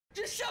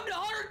Just shoved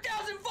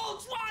 100,000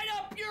 volts right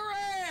up your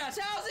ass!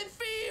 How's it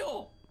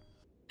feel?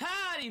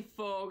 Howdy,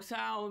 folks.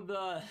 How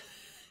the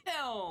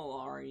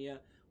hell are you?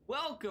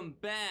 Welcome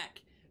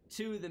back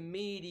to the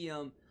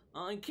medium.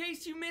 In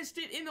case you missed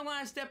it in the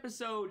last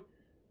episode,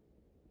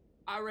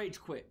 I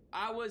rage quit.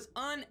 I was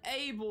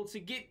unable to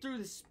get through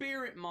the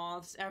spirit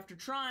moths after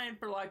trying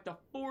for like the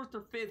 4th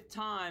or 5th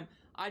time.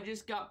 I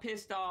just got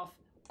pissed off,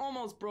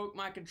 almost broke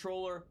my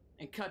controller,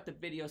 and cut the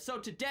video. So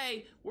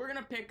today, we're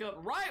gonna pick up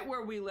right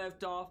where we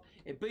left off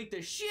and beat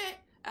the shit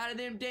out of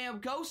them damn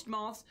ghost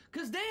moths,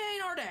 cause they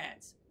ain't our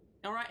dads.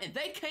 Alright, and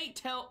they can't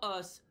tell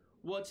us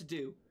what to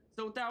do.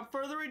 So without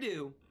further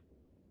ado,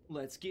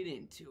 let's get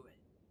into it.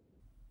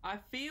 I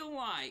feel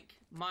like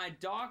my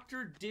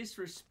Dr.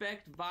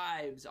 Disrespect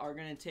vibes are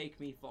gonna take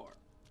me far.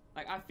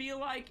 Like, I feel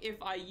like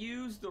if I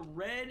use the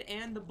red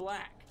and the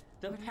black,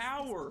 the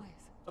power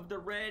of the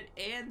red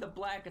and the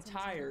black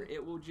attire,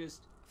 it will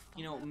just,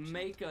 you know,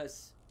 make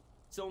us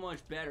so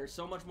much better,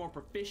 so much more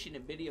proficient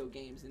in video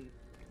games,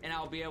 and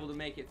I'll be able to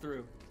make it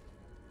through.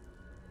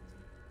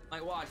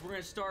 Like, watch, we're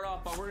gonna start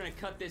off by, we're gonna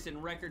cut this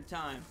in record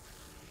time.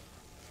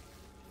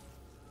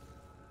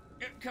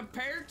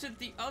 Compared to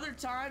the other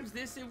times,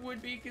 this it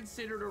would be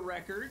considered a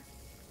record,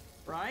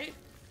 right?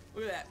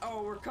 Look at that.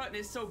 Oh, we're cutting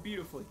it so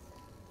beautifully.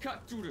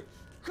 Cut through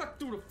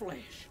the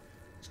flesh.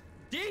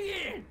 Dig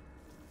in.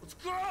 Let's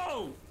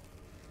go.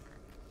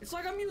 It's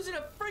like I'm using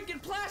a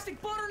freaking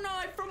plastic butter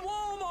knife from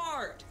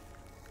Walmart.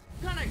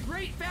 What kind of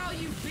great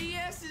value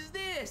BS is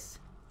this?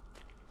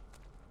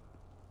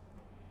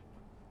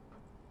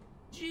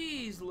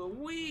 Jeez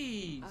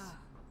Louise.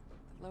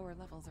 The lower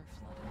levels are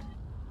flooded.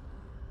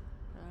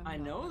 I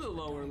know the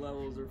lower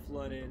levels are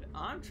flooded.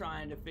 I'm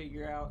trying to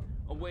figure out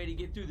a way to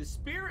get through the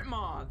spirit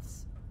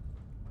moths.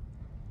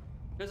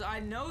 Because I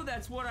know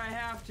that's what I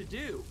have to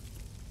do.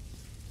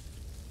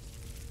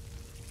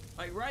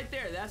 Like right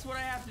there, that's what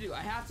I have to do. I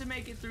have to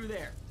make it through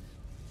there.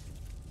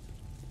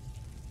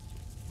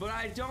 But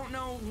I don't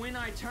know when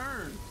I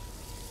turn.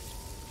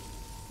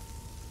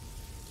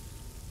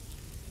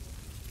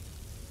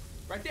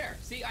 Right there.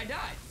 See, I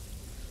died.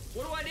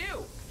 What do I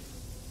do?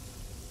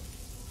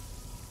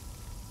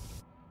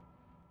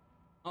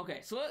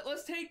 Okay, so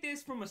let's take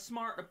this from a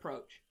smart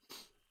approach.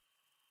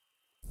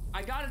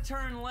 I gotta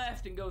turn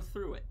left and go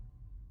through it.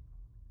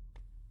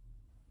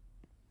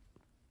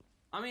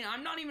 I mean,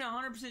 I'm not even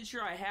 100%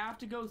 sure I have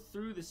to go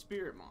through the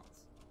spirit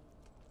moths.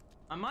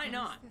 I might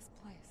not. This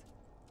place.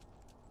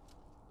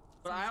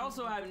 But I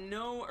also have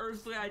no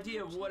earthly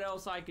idea of what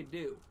else I could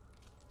do.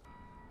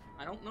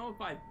 I don't know if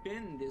I've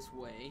been this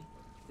way.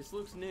 This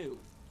looks new.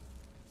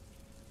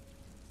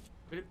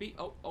 Could it be?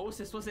 Oh, what's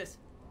this? What's this?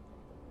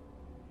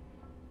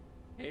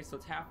 Okay, so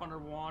it's half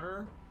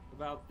underwater,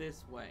 about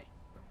this way.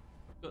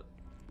 Good.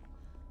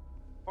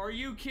 Are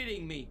you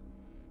kidding me?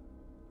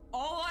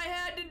 All I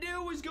had to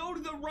do was go to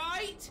the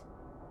right?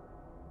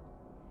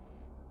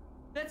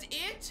 That's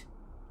it?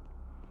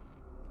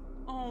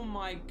 Oh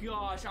my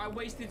gosh, I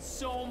wasted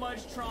so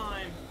much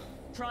time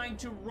trying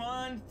to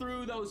run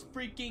through those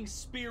freaking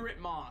spirit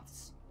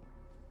moths.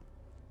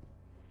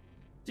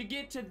 To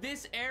get to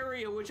this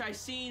area, which I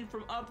seen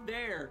from up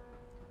there.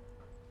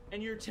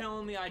 And you're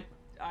telling me I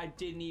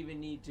didn't even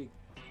need to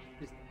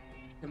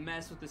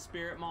mess with the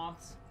spirit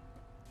moths.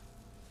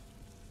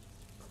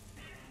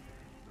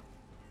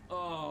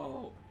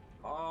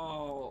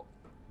 Oh,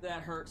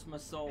 that hurts my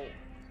soul.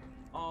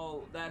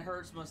 Oh, that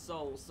hurts my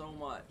soul so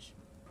much.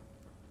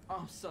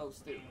 I'm so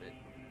stupid.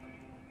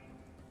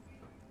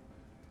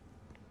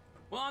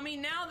 Well, I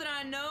mean, now that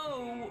I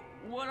know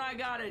what I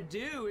gotta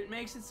do, it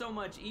makes it so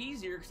much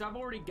easier because I've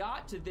already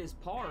got to this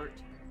part.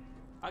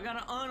 I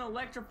gotta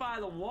unelectrify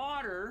the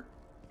water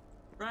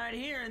right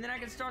here, and then I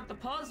can start the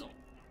puzzle.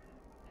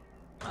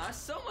 Oh, that's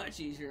so much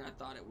easier than I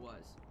thought it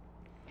was.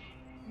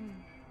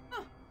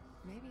 Huh.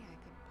 Maybe I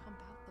could pump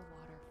out the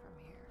water from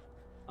here.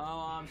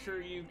 Oh, I'm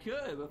sure you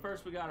could, but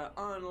first we gotta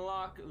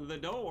unlock the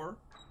door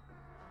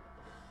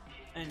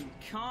and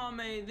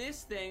Kame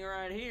this thing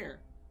right here.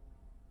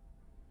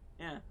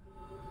 Yeah.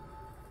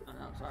 Oh,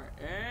 no, sorry.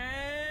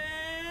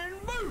 And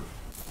boom!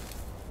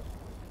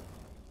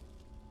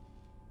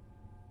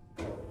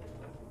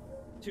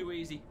 Too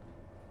easy.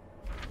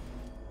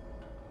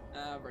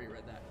 I've already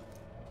read that.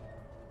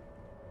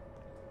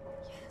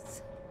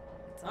 Yes.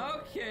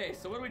 Okay,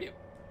 so what do we do?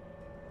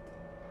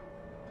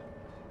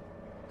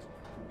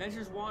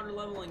 Measures water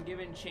level in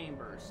given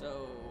chamber.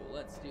 So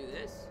let's do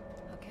this.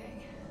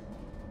 Okay.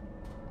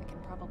 I can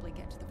probably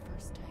get to the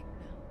first tank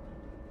now.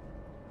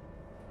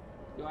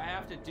 Do I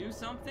have to do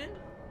something?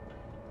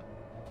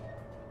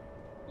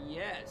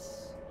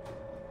 Yes.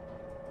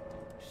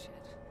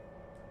 Shit.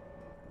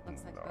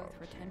 Looks like both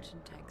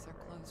retention tanks are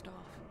closed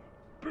off.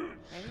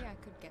 Maybe I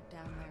could get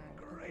down there and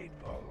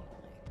grateful.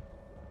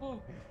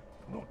 Oh.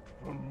 Not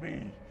for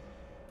me.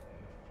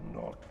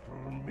 Not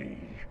for me.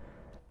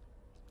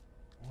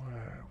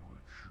 Where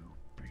would you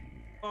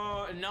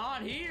be?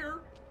 Not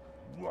here.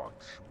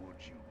 What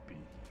would you be?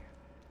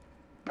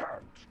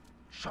 Burnt,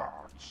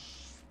 charred,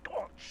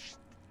 scorched,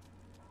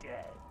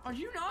 dead. Are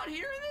you not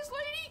hearing this,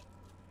 lady?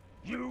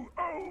 You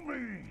owe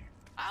me!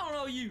 I don't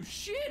know you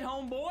shit,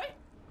 homeboy.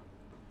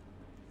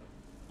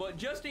 But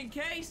just in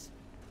case,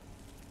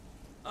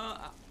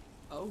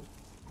 oh.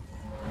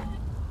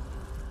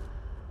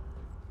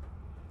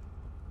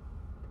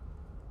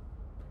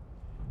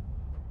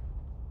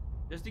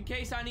 Just in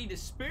case I need to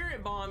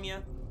spirit bomb you,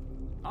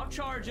 I'll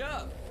charge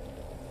up.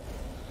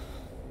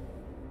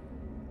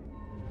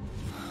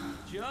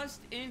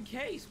 Just in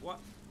case. What?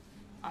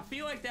 I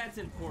feel like that's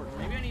important.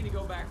 Maybe I need to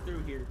go back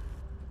through here.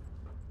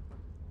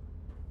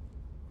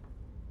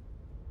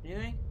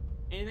 Anything?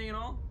 Anything at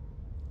all?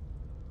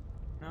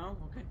 No?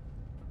 Okay.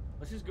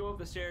 Let's just go up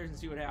the stairs and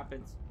see what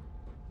happens.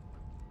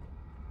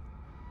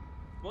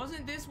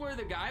 Wasn't this where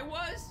the guy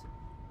was?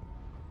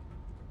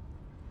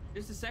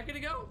 Just a second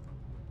ago?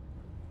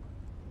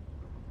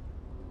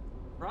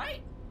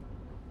 Right?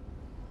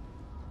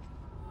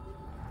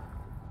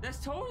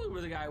 That's totally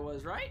where the guy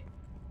was, right?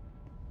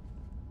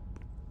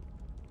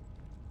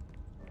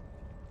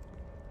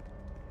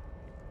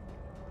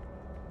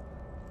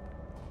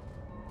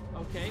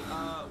 Okay,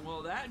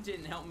 well that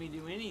didn't help me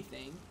do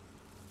anything.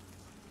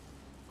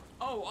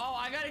 Oh,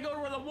 I gotta go to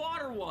where the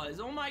water was.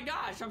 Oh my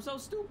gosh, I'm so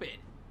stupid.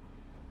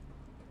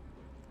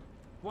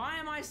 Why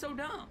am I so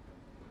dumb?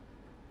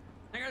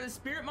 Like, are the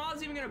spirit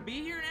moths even gonna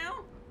be here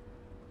now?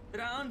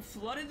 That I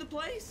unflooded the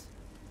place?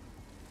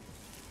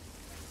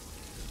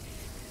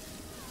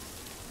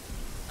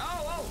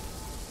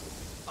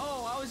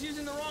 Oh, I was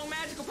using the wrong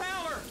magical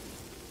power.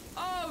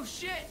 Oh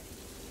shit.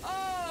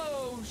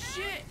 Oh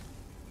shit.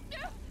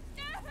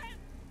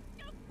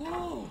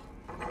 Oh,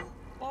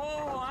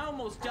 I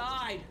almost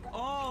died.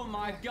 Oh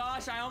my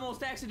gosh, I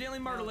almost accidentally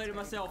murderlated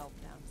myself.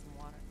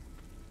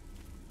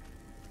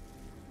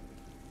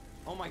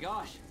 Oh my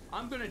gosh,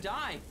 I'm gonna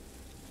die.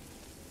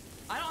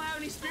 I don't have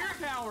any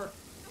spirit power.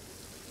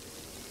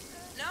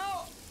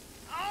 No.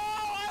 Oh,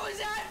 I was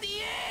at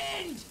the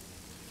end.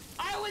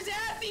 I was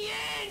at the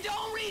end.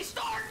 Don't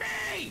restart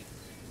me.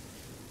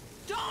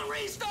 Don't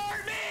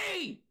restart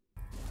me.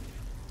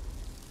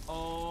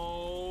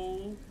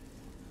 Oh.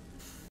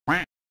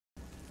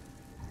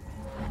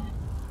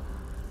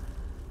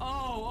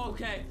 Oh,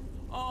 okay.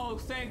 Oh,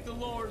 thank the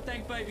Lord.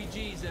 Thank baby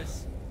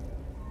Jesus.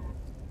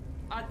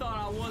 I thought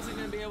I wasn't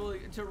going to be able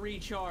to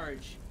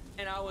recharge.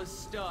 And I was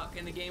stuck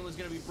and the game was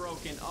going to be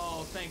broken.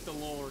 Oh, thank the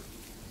Lord.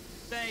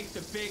 Thank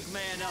the big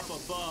man up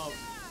above.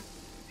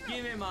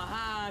 Give him a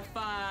high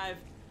five.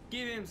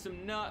 Give him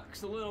some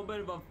knucks. A little bit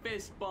of a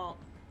fist bump.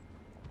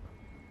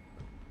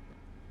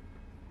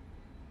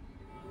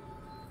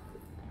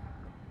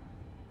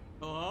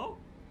 Hello?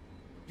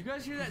 Did you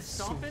guys hear that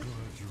stomping? So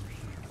glad you're here.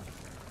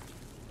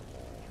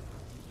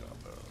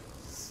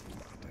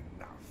 Not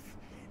enough.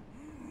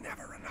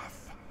 Never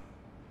enough.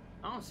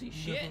 I don't see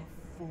shit. Never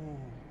full.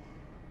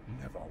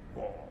 Never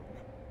warm.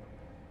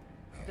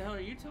 What the hell are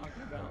you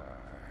talking about?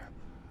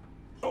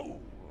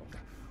 Old,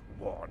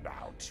 worn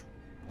out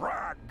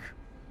rag.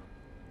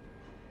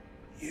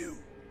 You.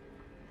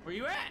 Where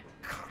you at?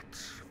 Cut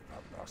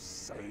from the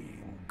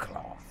same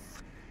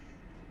cloth.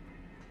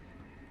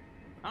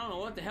 I don't know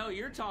what the hell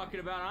you're talking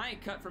about. I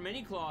ain't cut from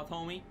any cloth,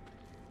 homie.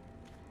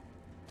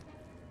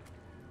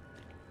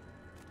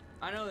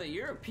 I know that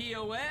you're a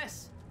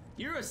POS.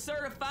 You're a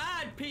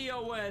certified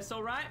POS,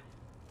 alright?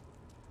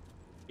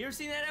 You ever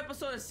seen that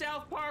episode of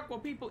South Park where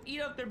people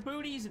eat up their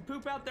booties and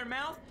poop out their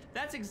mouth?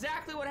 That's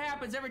exactly what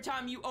happens every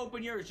time you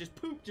open yours. Just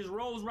poop just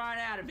rolls right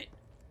out of it.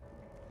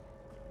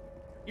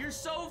 You're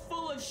so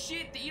full of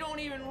shit that you don't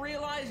even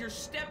realize you're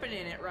stepping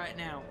in it right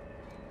now.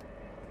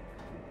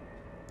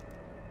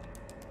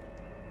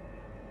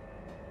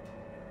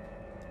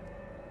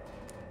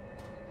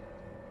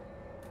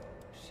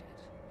 Shit.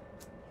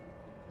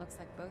 Looks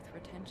like both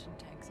retention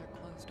tanks are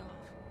closed off.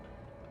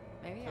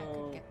 Maybe I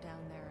could get down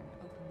there and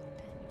open them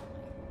manually.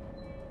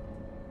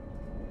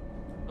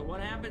 So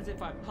what happens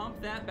if I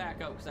pump that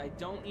back up? Because I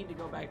don't need to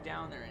go back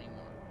down there anymore.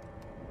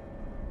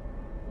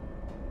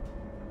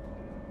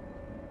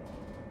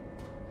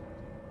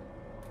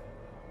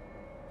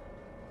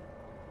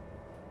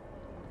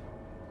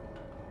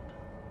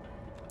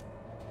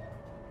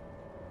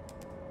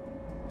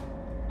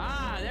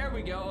 Ah, there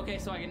we go. Okay,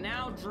 so I can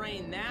now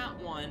drain that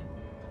one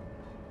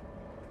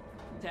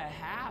to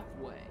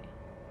halfway.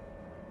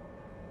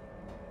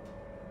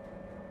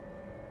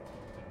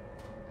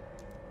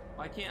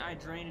 Why can't I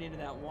drain it into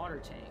that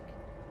water tank?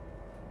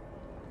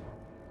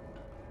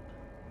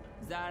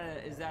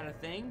 Is that a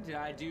thing? Did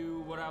I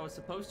do what I was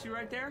supposed to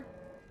right there?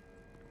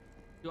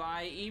 Do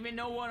I even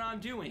know what I'm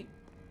doing?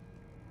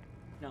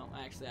 No,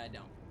 actually I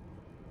don't.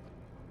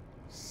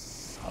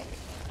 So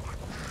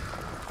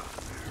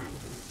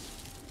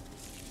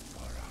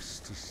for us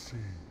to see.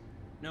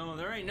 No,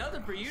 there ain't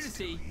nothing for you to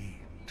see.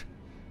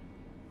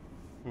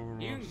 For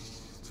You-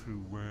 us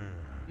to wear.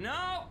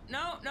 No,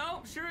 no,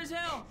 no, sure as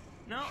hell.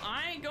 No,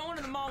 I ain't going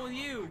to the mall with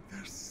you.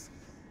 This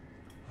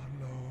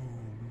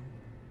alone,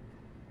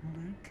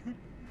 naked.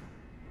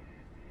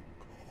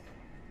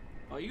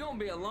 Oh, you gonna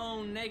be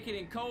alone, naked,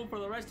 and cold for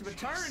the rest of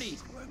eternity.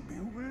 Just let me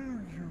wear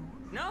you.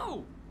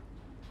 No!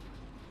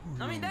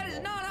 I mean, that is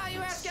not how you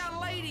ask out a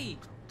lady!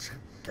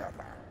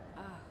 together.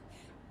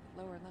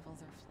 Lower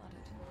levels are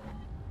flooded.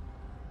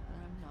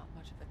 I'm not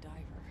much of a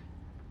diver.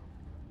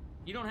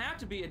 You don't have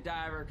to be a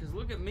diver, because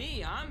look at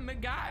me, I'm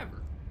MacGyver.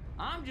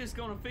 I'm just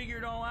gonna figure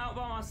it all out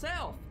by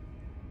myself.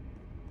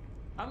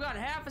 I've got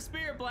half a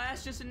spirit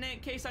blast just in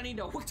case I need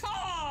to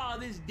whack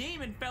this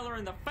demon fella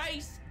in the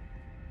face.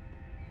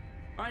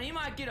 Alright, he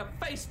might get a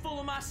face full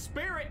of my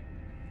spirit,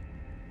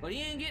 but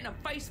he ain't getting a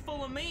face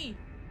full of me.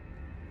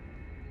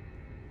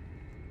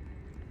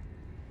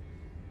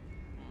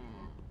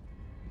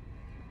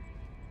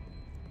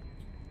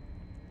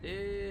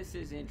 This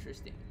is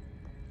interesting.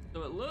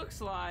 So it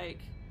looks like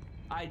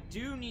I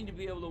do need to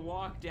be able to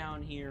walk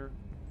down here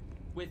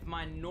with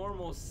my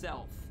normal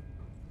self.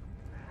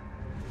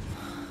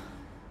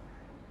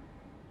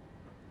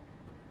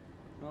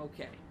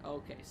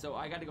 Okay, so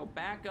I gotta go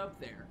back up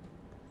there.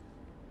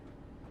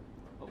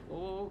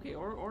 Oh, okay,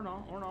 or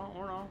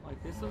no.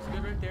 Like, this looks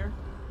good right there.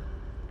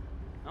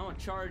 I'm gonna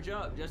charge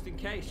up just in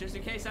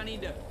case I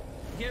need to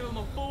give him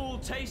a full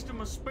taste of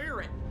my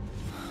spirit.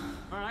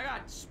 Alright, I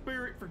got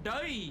spirit for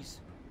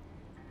days.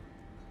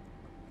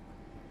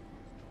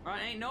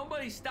 Alright, ain't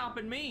nobody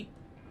stopping me.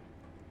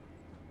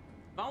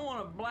 If I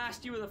want to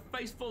blast you with a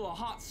face full of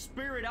hot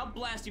spirit, I'll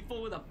blast you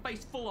full with a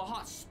face full of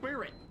hot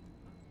spirit.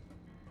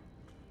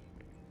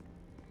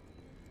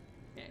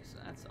 Okay, so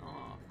that's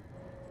off.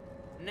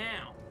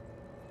 Now,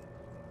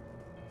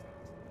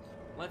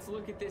 let's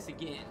look at this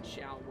again,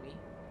 shall we?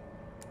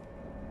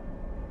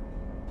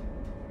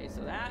 Okay,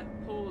 so that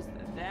pulls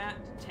that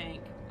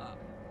tank up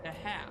to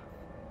half.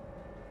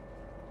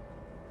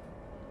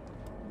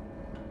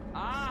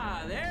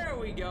 Ah, there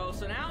we go.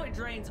 So now it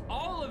drains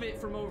all of it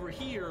from over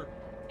here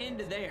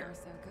into there.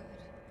 So good.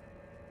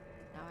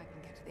 Now I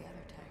can get to the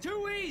other tank.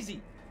 Too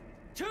easy.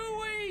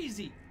 Too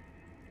easy.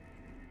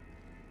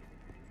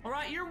 All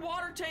right, your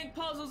water tank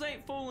puzzles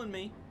ain't fooling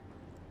me.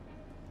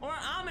 All right,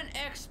 I'm an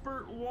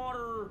expert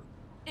water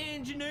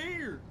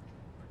engineer.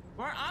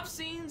 All right, I've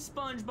seen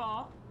SpongeBob.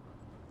 All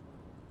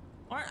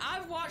right,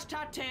 I've watched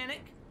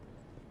Titanic.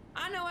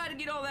 I know how to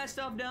get all that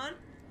stuff done.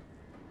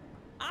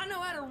 I know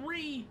how to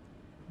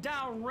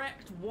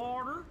redirect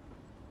water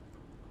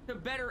to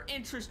better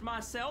interest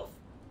myself.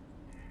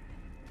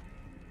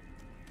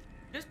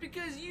 Just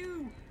because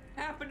you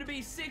happen to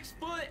be 6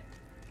 foot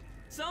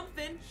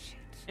something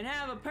and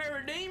have a pair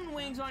of demon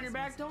wings on your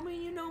back don't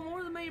mean you know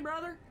more than me,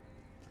 brother.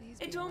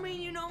 It don't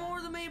mean you know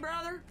more than me,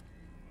 brother.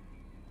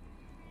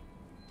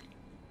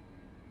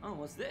 Oh,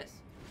 what's this?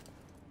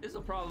 This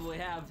will probably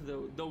have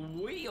the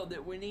wheel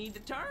that we need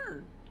to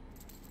turn.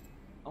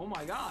 Oh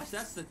my gosh,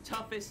 that's the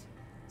toughest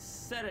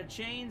set of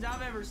chains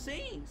I've ever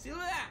seen. See,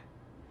 look at that.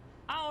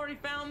 I already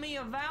found me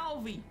a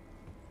valvey.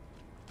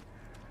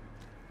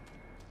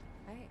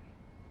 Hey,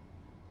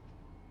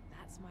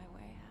 that's my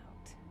way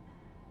out.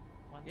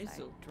 Once It's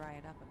I dry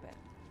it up a bit.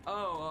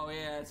 Oh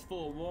yeah, it's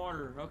full of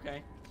water.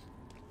 Okay.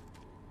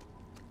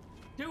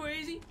 Too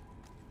easy.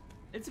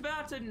 It's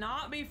about to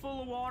not be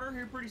full of water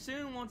here pretty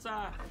soon once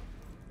I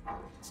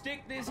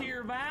stick this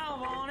here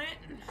valve on it.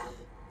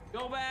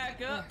 Go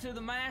back up to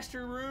the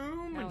master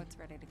room Now and it's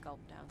ready to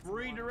gulp down some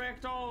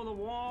redirect all the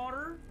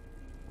water.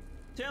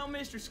 Tell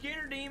Mr.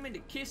 Skinner Demon to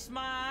kiss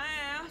my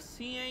ass.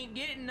 He ain't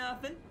getting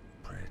nothing.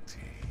 Pretty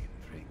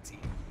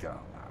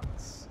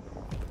girls.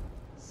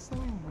 So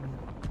many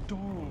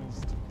dolls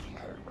to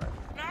play with.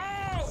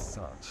 No!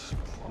 Such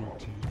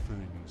pretty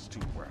things to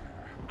wear.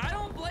 I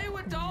don't play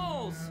with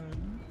dolls.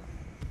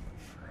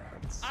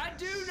 Francis. I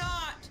do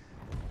not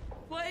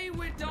play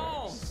with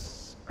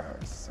dolls.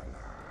 Ursula.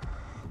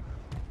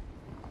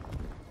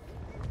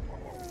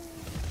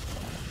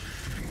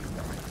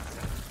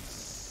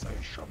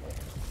 Insatiable.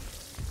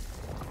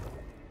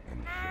 And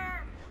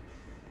him,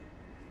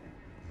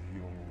 the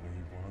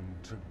only one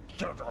to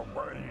get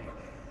away.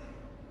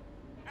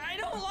 I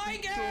don't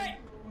like it.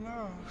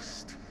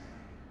 Last.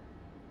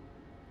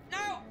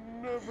 No,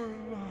 Never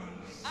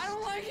last. I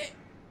don't like it.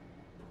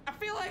 I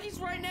feel like he's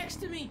right next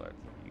to me. But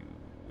you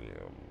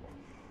will.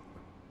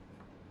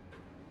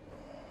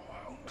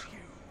 Won't you?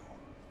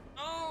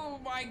 Oh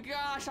my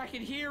gosh, I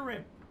can hear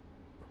him.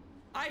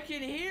 I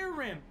can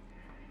hear him.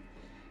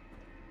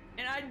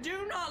 And I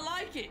do not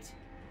like it.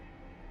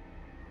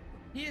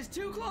 He is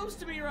too close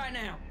to me right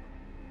now.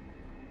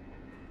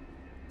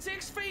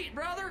 6 feet,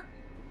 brother.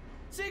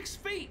 6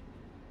 feet.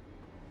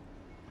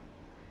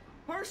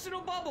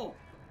 Personal bubble.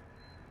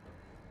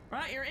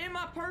 Right, you're in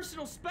my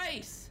personal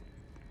space.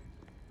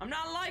 I'm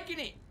not liking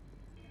it.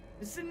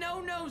 It's a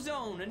no-no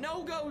zone, a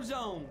no-go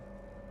zone.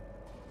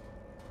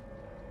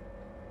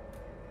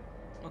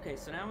 Okay,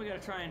 so now we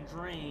gotta try and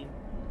drain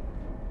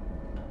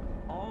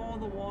all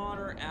the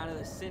water out of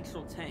the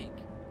central tank.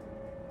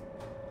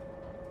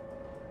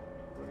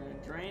 We're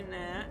gonna drain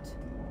that.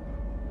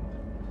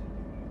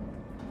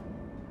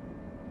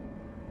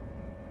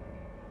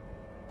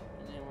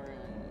 And then we're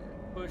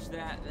gonna push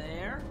that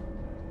there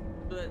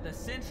so that the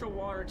central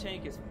water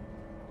tank is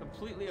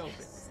completely open.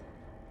 Yes.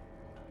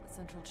 The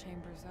central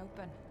chamber's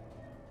open.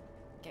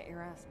 Get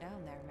your ass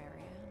down there,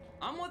 Marianne.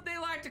 I'm what they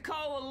like to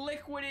call a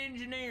liquid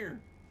engineer.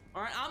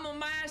 Alright, I'm a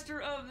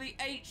master of the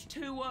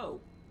H2O.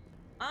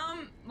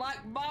 I'm like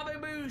Bobby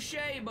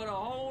Boucher, but a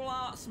whole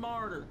lot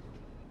smarter.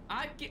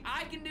 I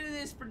can do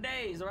this for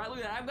days, alright? Look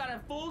at that. I've got a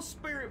full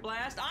spirit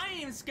blast. I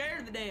ain't even scared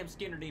of the damn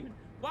Skinner Demon.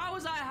 Why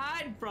was I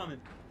hiding from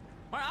him?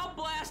 Alright, I'll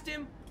blast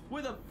him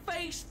with a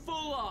face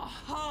full of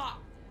hot,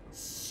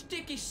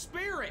 sticky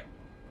spirit.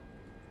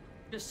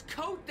 Just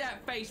coat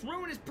that face,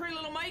 ruin his pretty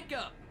little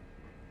makeup.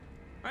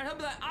 Alright, he'll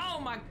be like, oh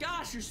my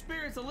gosh, your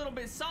spirit's a little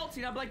bit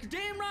salty. And I'll be like, you're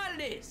damn right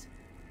it is.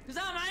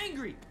 Because I'm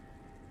angry.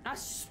 I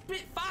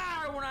spit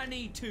fire when I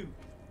need to.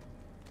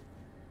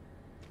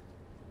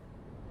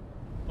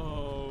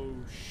 Oh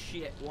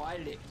shit, why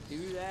did it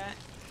do that?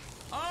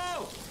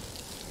 Oh!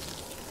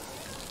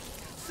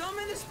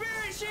 Summon the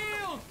spirit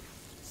shield!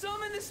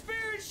 Summon the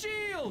spirit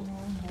shield!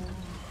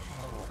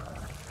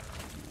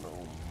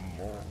 No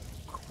more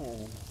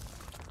cold.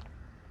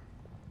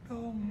 No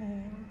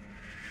more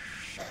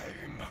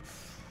shame.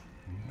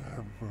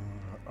 Never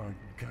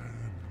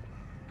again.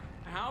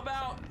 How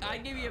about I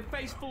give you a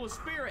face full of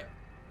spirit?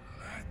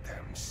 Let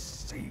them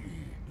see.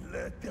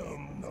 Let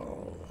them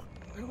know.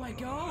 Where do I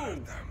go?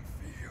 Let them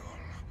feel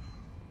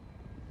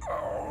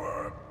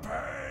our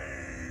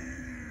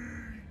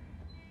pain.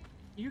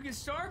 You can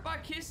start by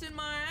kissing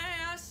my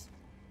ass.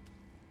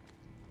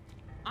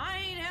 I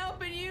ain't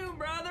helping you,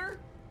 brother.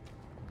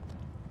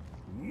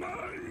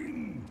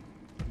 Mine.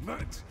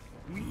 Let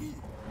me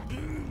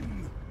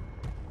in.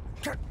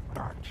 Get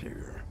back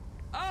here.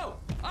 Oh!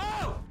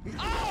 Oh!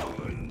 Oh!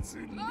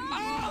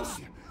 Oh!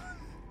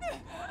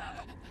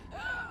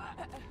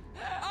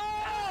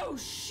 Oh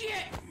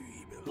shit!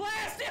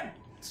 Blast him!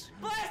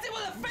 Blast him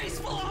with a face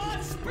full of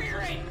hot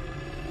spirit!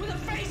 With a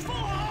face full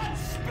of hot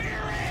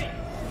spirit!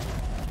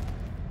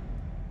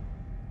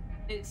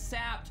 It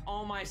sapped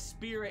all my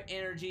spirit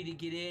energy to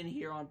get in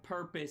here on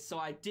purpose, so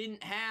I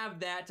didn't have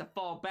that to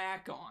fall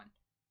back on.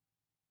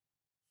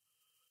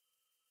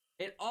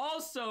 It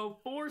also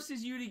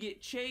forces you to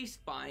get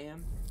chased by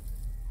him.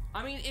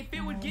 I mean, if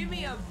it would give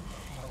me a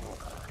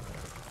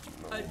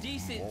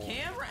decent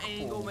camera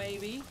angle,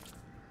 maybe.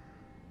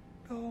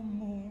 No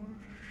more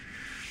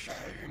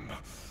shame.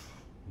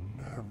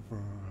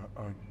 Never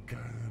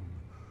again.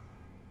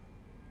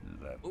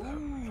 Let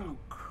them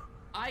look.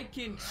 I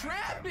can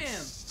trap him.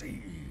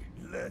 See.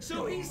 Let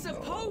So them he's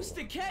supposed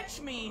to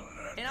catch me,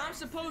 and I'm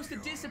supposed to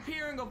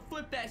disappear and go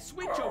flip that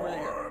switch over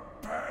there.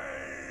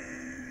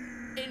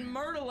 And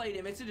murderate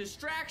him. It's a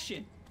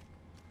distraction.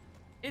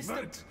 It's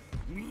Let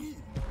me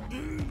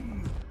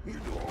in. It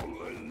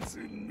all ends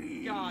in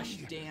me. Gosh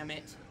damn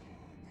it.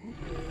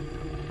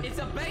 It's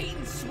a bait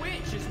and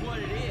switch is what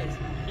it is.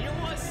 You know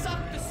what?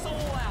 Suck the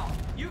soul out.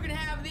 You can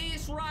have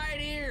this right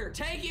here.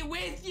 Take it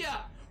with you.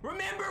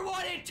 Remember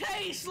what it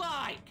tastes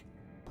like.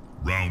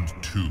 Round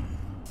 2.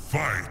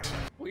 Fight.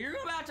 Well,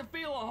 you're about to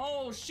feel a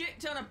whole shit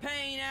ton of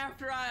pain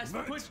after I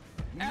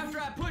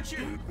put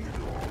you.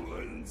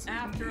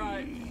 After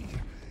I.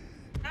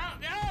 Oh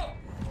no!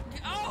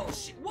 Oh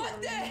shit!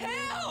 What the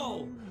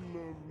hell?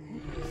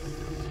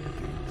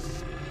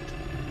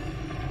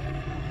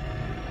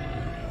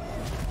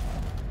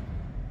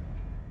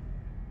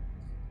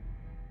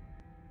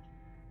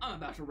 I'm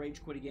about to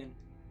rage quit again.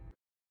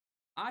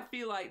 I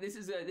feel like this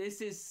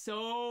is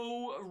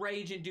so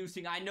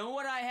rage-inducing. I know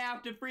what I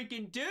have to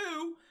freaking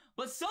do,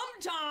 but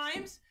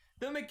sometimes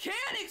the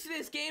mechanics of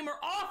this game are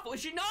awful. It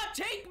should not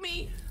take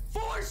me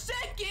 4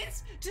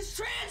 seconds to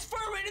transfer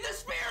into the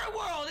spirit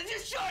world. It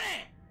just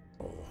shouldn't.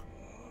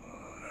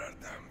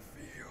 Let them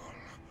feel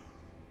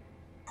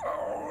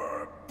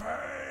our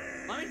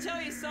pain. Let me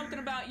tell you something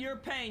about your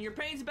pain. Your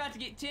pain's about to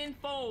get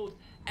tenfold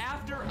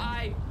after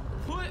I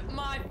put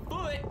my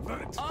foot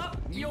up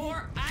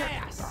your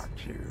ass. Get back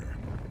here.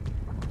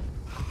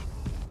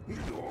 It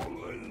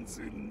all ends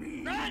in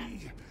me. Run!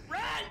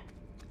 Run!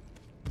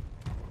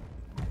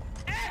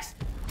 X!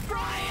 Fry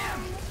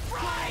him!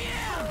 Fry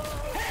him!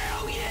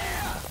 Hell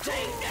yeah!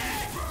 Take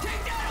that!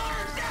 Take that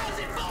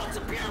 100,000 volts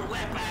of pure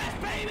whip ass,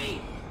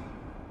 baby!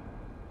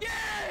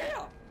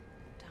 Yeah!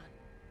 Done.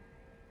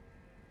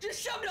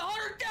 Just shoved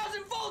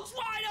 100,000 volts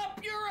right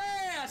up your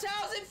ass!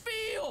 How's it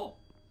feel?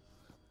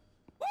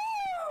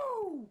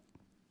 Woo!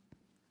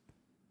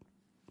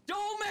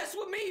 Don't mess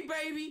with me,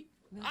 baby!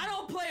 I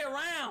don't play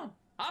around.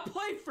 I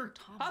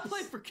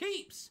play for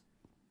keeps.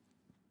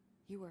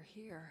 You are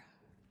here.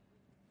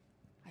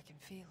 I can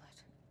feel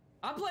it.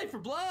 I play for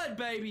blood,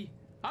 baby.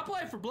 I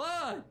play for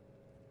blood.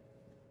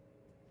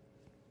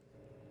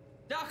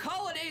 Doc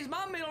Holliday's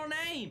my middle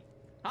name.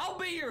 I'll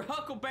be your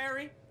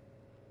Huckleberry.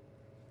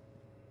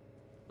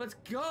 Let's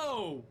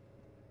go.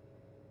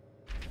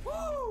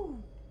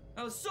 Woo!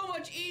 That was so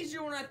much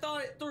easier when I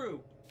thought it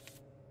through.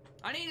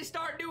 I need to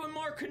start doing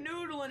more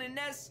canoodling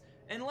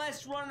and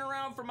less running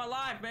around for my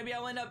life. Maybe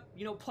I'll end up,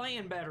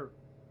 playing better.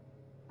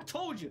 I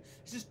told you,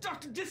 it's just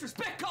Dr.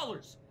 Disrespect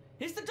colors.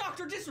 It's the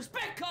Dr.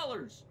 Disrespect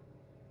colors.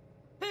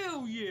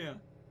 Hell yeah.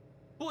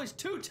 Boys,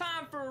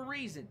 2-time for a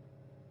reason.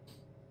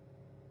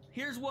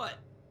 Here's what.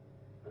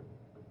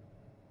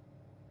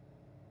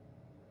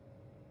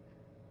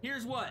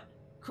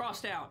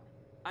 Crossed out.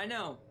 I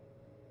know.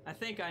 I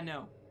think I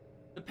know.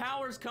 The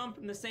powers come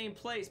from the same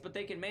place, but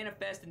they can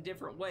manifest in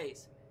different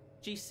ways.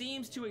 She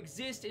seems to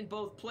exist in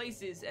both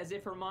places, as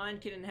if her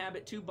mind can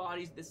inhabit two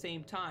bodies at the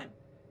same time.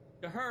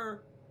 To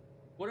her,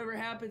 whatever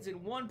happens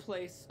in one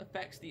place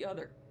affects the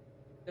other.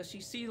 Does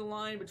she see the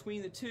line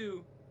between the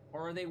two,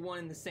 or are they one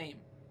and the same?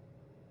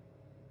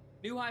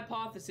 New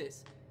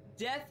hypothesis.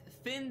 Death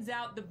thins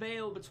out the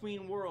veil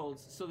between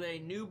worlds so that a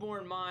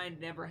newborn mind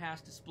never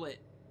has to split.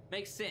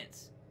 Makes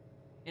sense.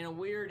 In a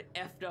weird,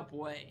 effed up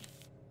way.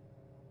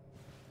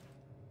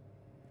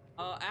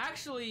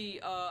 Actually,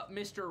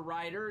 Mr.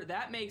 Writer,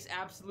 that makes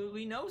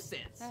absolutely no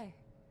sense. Hey,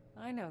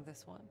 I know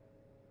this one.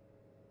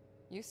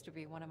 Used to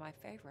be one of my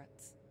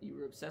favorites. You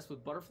were obsessed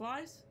with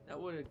butterflies? That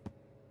would,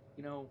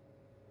 you know,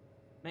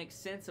 make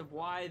sense of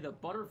why the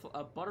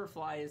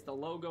butterfly is the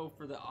logo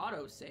for the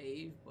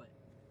autosave, but...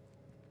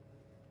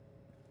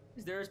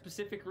 Is there a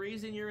specific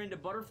reason you're into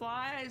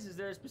butterflies? Is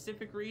there a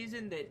specific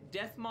reason that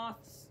death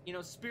moths, you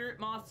know, spirit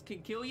moths can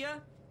kill you?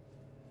 Are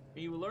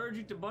you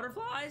allergic to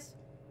butterflies?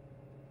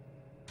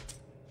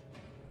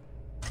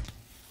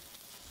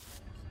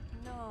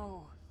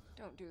 No,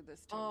 don't do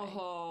this to me.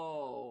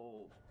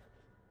 Oh.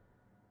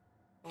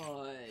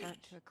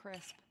 Burnt to a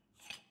crisp.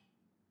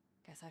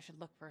 Guess I should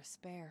look for a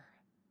spare.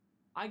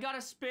 I got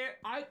a spare.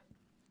 I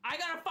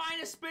gotta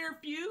find a spare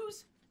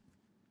fuse?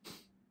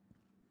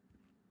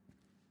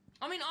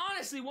 I mean,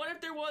 honestly, what if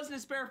there wasn't a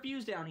spare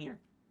fuse down here?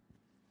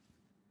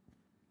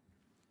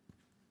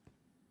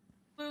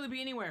 Literally be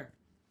anywhere.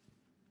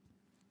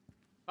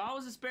 If I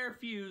was a spare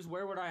fuse,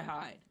 where would I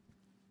hide?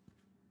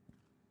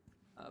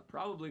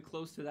 Probably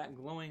close to that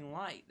glowing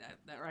light.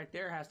 That right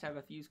there has to have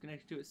a fuse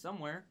connected to it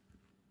somewhere.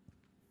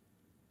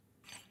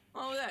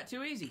 Oh, look at that.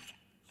 Too easy.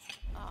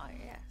 Ah,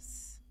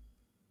 yes.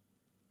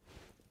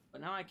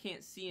 But now I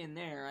can't see in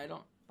there. I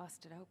don't...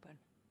 Bust it open.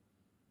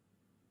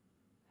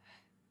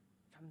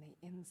 From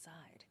the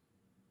inside.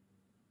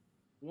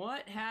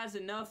 What has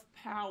enough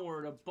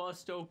power to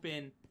bust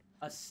open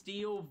a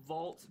steel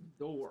vault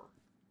door?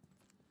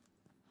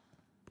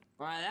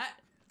 Alright, that...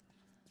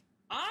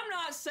 I'm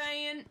not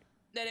saying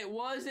that it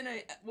wasn't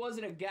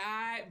a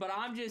guy, but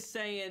I'm just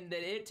saying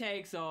that it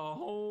takes a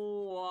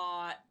whole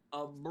lot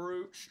of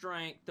brute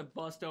strength to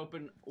bust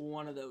open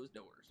one of those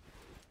doors.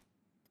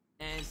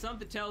 And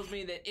something tells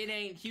me that it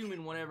ain't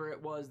human, whatever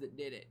it was that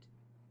did it.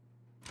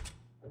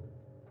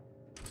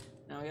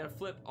 Now I gotta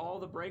flip all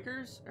the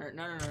breakers? Or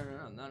no.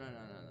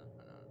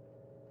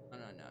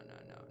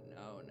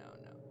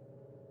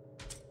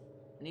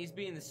 It needs to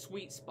be in the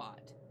sweet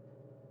spot.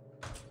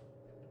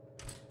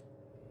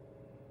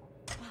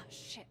 Ah,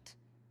 shit.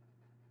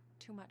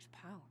 Too much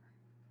power.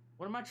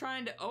 What am I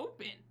trying to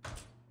open?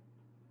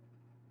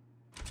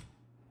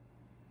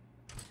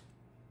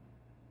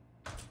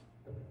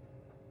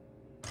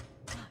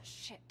 Ah,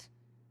 shit.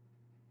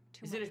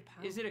 Too Is much it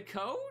power. is it a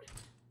code?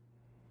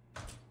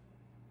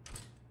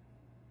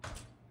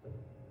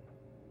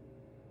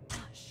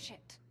 Ah,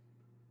 shit.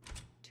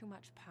 Too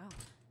much power.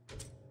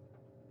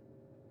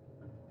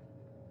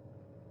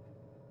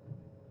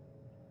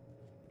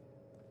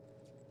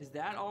 Is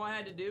that all I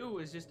had to do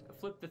was just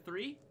flip the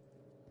 3?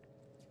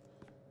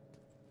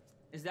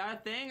 Is that a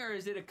thing, or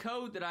is it a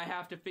code that I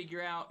have to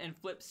figure out and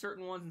flip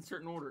certain ones in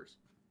certain orders?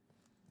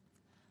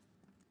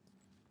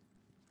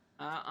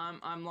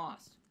 I'm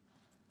lost.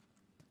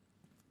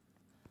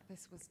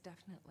 This was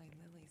definitely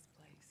Lily's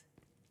place.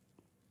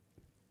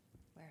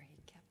 Where he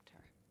kept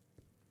her.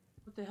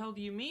 What the hell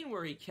do you mean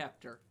where he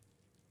kept her?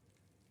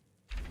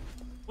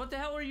 What the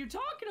hell are you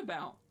talking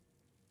about?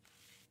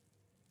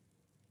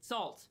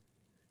 Salt.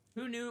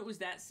 Who knew it was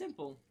that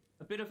simple?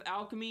 A bit of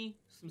alchemy,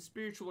 some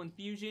spiritual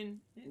infusion,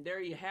 and there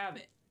you have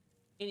it.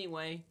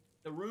 Anyway,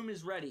 the room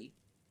is ready.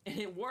 And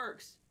it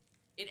works.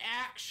 It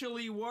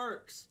actually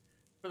works.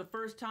 For the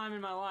first time in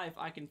my life,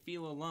 I can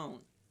feel alone.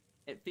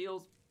 It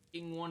feels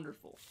fucking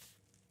wonderful.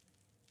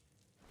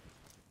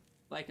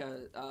 Like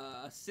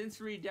a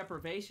sensory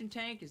deprivation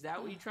tank? Is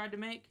that what you tried to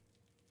make?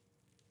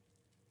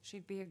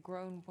 She'd be a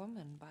grown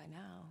woman by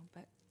now,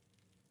 but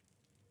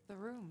the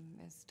room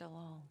is still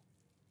all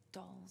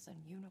dolls and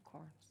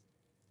unicorns.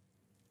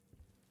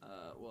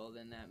 Well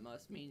then that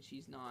must mean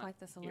she's not Quite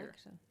the here.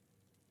 selection.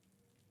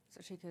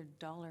 So she could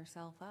doll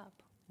herself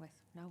up with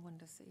no one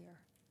to see her.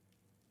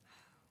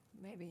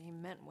 Maybe he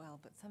meant well,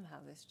 but somehow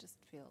this just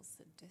feels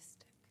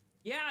sadistic.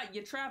 Yeah,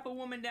 you trap a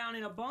woman down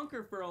in a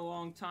bunker for a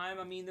long time.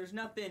 I mean, there's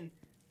nothing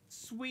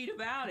sweet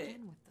about it.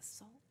 Again with the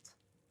salt.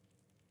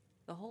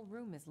 The whole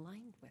room is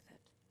lined with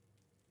it.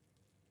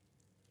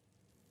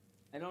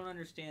 I don't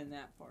understand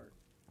that part.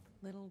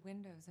 Little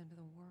windows into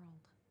the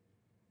world.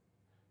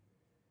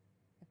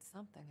 It's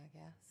something, I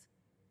guess.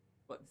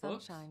 But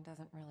books? Sunshine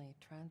doesn't really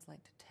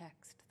translate to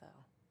text,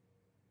 though.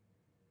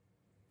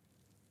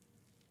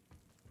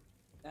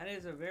 That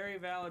is a very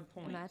valid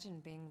point.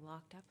 Imagine being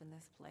locked up in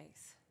this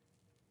place.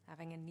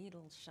 Having a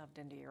needle shoved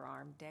into your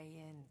arm day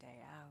in,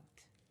 day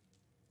out.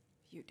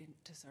 You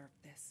didn't deserve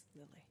this,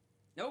 Lily.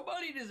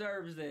 Nobody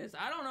deserves this.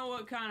 I don't know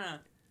what kind of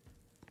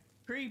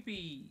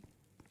creepy,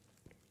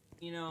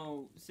 you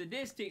know,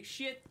 sadistic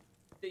shit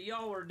that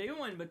y'all were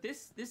doing, but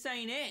this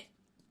ain't it.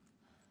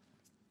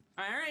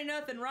 There ain't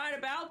nothing right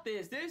about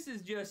this. This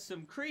is just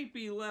some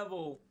creepy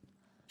level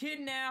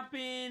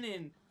kidnapping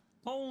and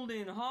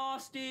holding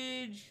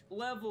hostage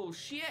level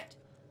shit.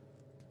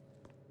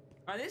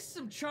 Alright, this is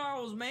some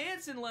Charles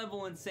Manson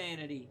level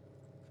insanity.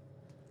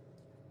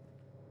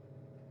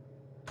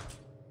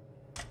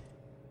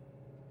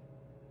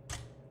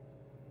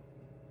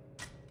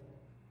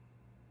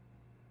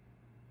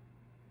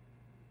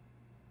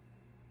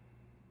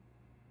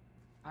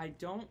 I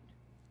don't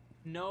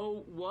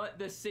know what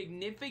the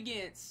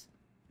significance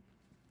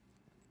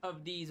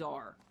of these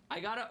are. I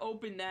gotta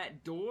open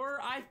that door,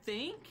 I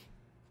think.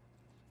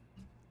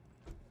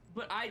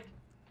 But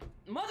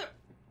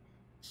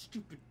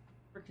stupid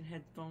freaking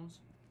headphones.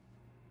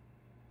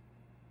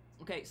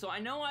 Okay, so I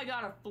know I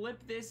gotta flip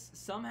this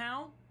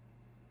somehow.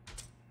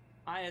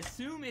 I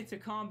assume it's a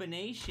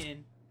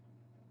combination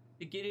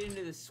to get it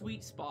into the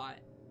sweet spot.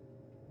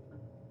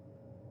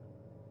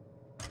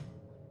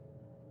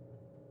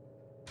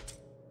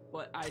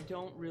 But I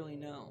don't really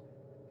know.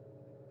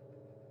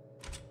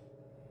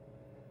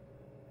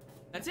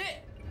 That's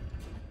it!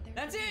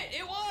 That's it!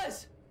 It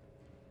was!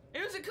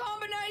 It was a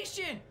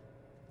combination!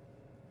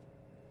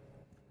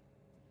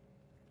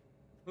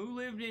 Who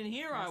lived in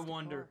here, I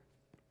wonder?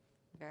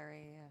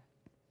 Very,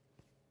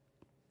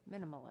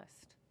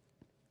 minimalist.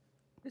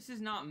 This is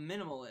not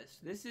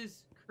minimalist. This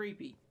is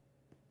creepy.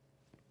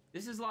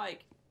 This is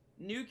like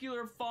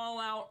nuclear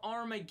fallout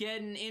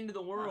Armageddon into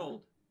the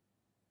world.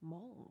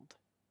 Mold.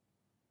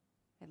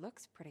 It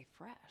looks pretty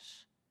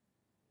fresh.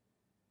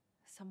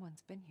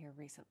 Someone's been here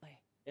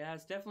recently. Yeah,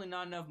 it's definitely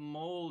not enough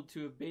mold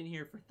to have been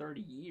here for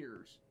 30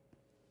 years.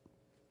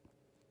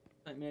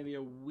 Like maybe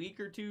a week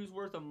or two's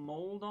worth of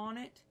mold on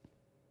it.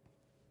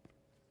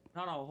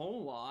 Not a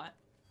whole lot.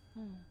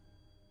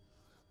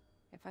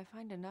 If I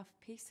find enough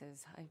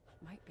pieces, I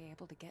might be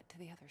able to get to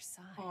the other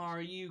side.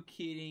 Are you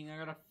kidding? I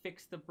gotta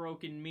fix the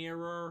broken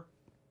mirror.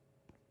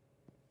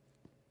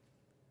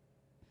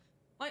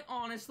 Like,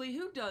 honestly,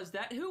 who does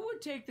that? Who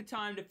would take the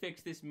time to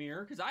fix this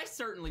mirror? Because I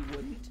certainly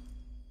wouldn't.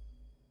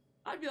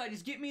 I'd be like,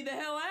 just get me the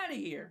hell out of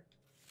here.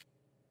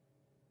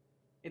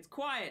 It's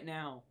quiet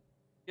now.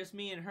 Just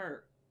me and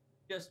her.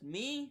 Just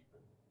me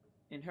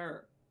and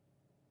her.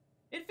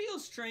 It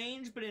feels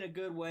strange, but in a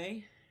good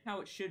way.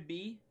 How it should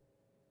be.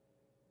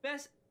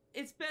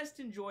 It's best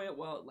to enjoy it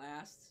while it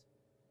lasts.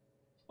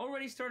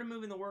 Already started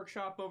moving the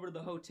workshop over to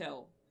the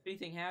hotel. If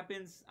anything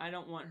happens, I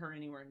don't want her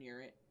anywhere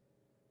near it.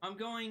 I'm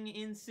going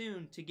in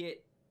soon to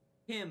get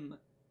him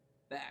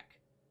back.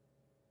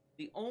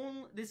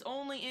 This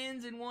only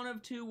ends in one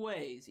of two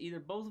ways. Either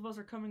both of us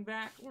are coming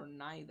back, or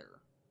neither.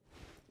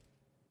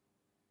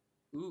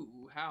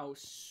 Ooh, how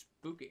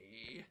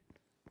spooky.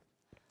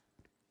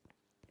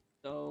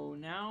 So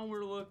now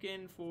we're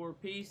looking for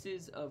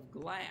pieces of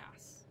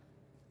glass.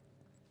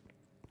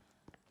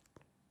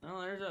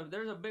 Oh,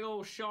 there's a big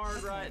old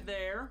shard right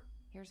there.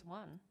 Here's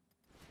one.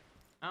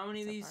 How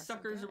many of So these far, so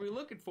suckers are good. we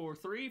looking for?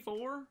 3,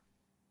 4?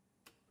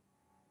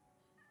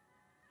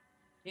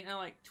 Can't I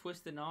like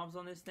twist the knobs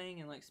on this thing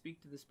and like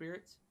speak to the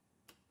spirits?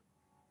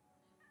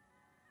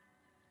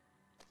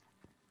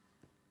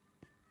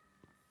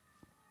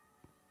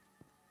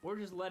 Or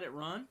just let it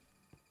run?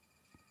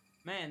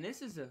 Man,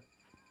 this is a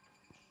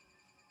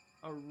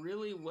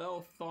really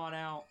well thought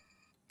out,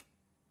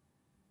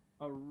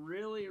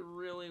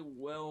 really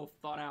well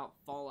thought out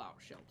fallout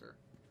shelter.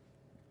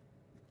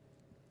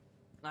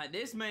 Like,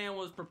 this man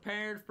was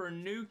prepared for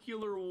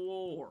nuclear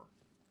war.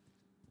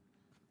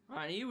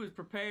 Right, he was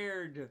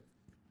prepared to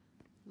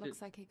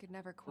Looks like he could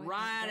never quite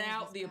ride let go of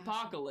out his the passion.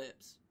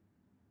 apocalypse.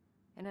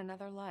 In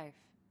another life,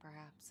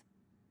 perhaps.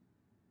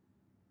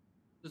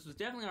 This was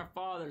definitely our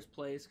father's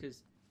place,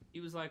 because he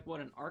was like,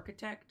 what, an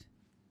architect?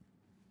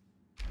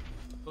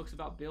 Books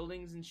about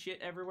buildings and shit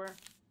everywhere.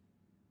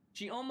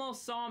 She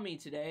almost saw me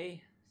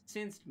today.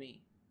 Sensed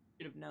me.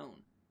 Should have known.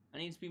 I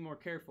need to be more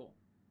careful.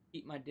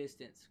 Keep my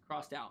distance.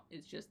 Crossed out.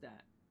 It's just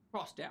that.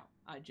 Crossed out.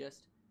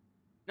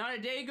 Not a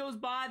day goes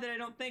by that I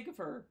don't think of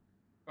her.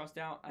 Crossed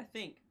out, I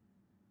think.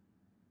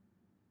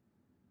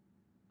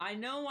 I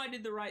know I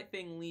did the right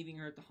thing leaving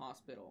her at the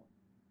hospital.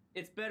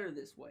 It's better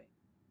this way.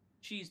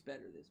 She's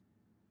better this way.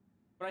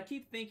 But I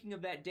keep thinking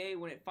of that day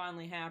when it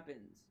finally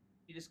happens.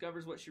 She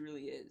discovers what she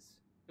really is.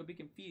 She'll be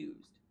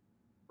confused.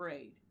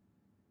 Afraid.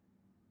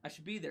 I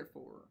should be there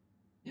for her.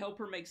 Help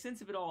her make sense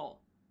of it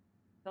all.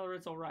 Tell her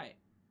it's alright.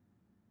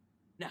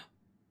 Now.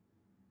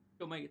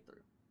 She'll make it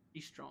through.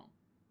 She's strong.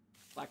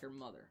 Like her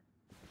mother.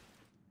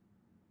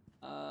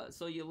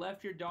 So you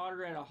left your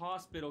daughter at a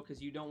hospital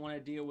because you don't want to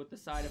deal with the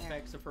side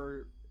effects of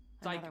her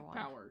psychic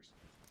powers.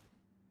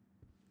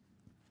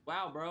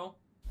 Wow, bro.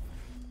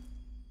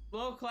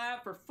 Slow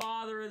clap for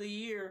Father of the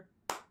Year.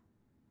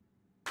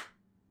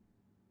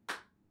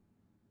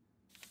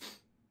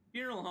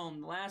 Funeral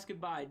home, the last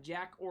goodbye.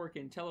 Jack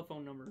Orkin,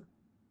 telephone number.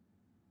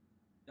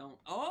 Don't.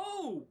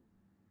 Oh!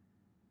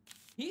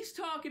 He's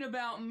talking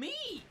about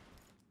me!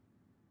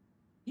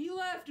 He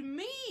left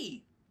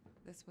me!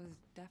 This was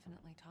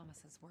definitely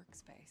Thomas's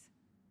workspace.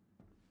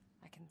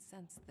 I can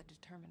sense the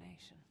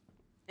determination.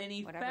 And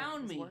he Whatever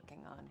found he me. was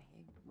working on,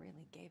 he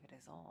really gave it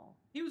his all.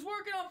 He was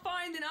working on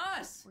finding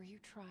us. Were you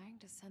trying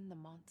to send the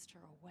monster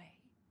away?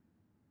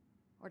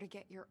 Or to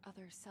get your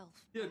other self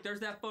Look, back? there's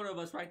that photo of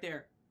us right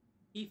there.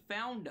 He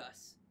found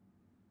us.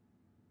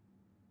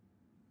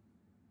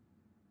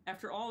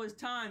 After all his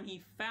time,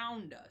 he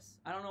found us.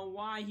 I don't know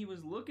why he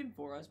was looking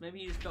for us. Maybe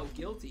he just felt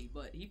guilty,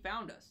 but he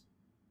found us.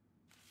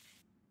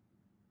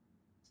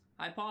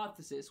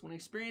 Hypothesis. When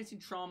experiencing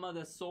trauma,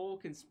 the soul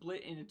can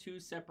split into two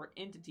separate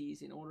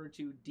entities in order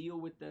to deal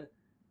with the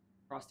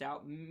crossed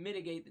out,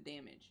 mitigate the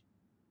damage.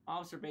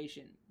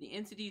 Observation. The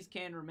entities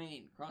can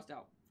remain crossed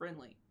out,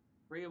 friendly,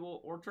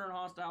 agreeable, or turn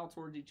hostile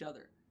towards each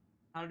other.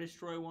 How to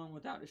destroy one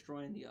without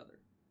destroying the other.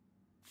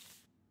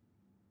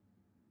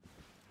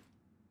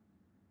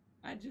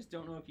 I just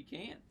don't know if you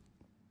can.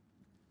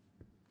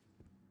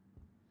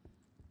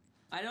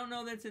 I don't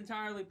know that it's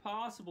entirely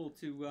possible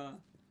to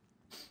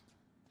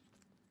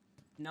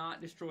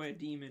not destroy a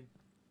demon.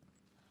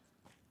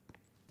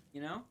 You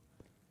know?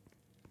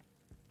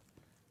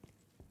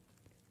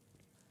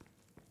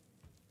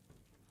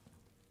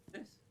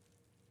 This.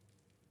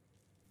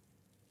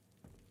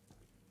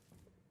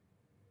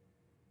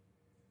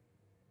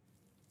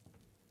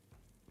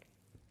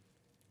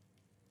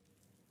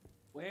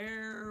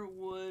 Where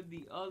would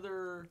the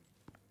other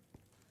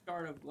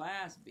shard of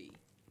glass be?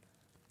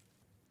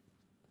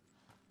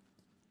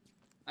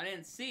 I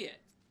didn't see it.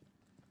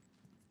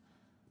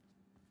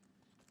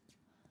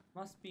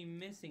 Must be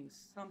missing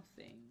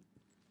something.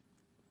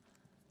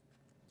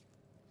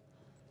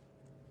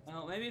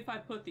 Well, maybe if I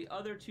put the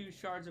other two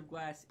shards of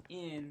glass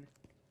in,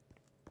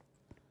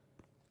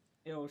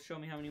 it'll show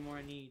me how many more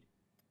I need.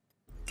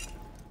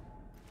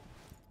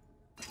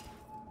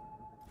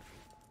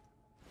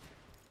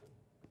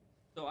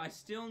 So I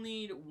still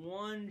need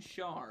one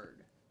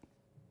shard.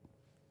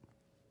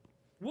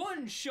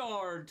 One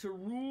shard to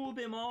rule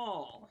them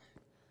all.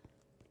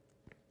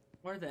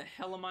 Where the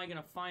hell am I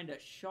gonna find a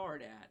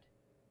shard at?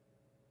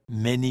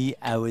 Many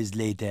hours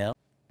later.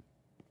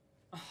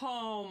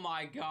 Oh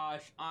my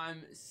gosh,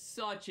 I'm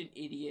such an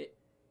idiot.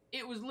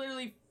 It was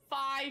literally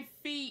 5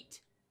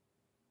 feet.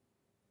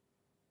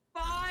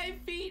 5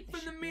 feet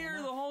from the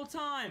mirror the whole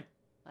time.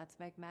 Let's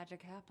make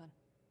magic happen.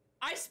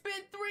 I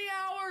spent 3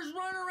 hours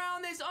running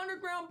around this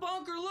underground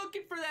bunker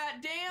looking for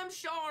that damn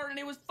shard, and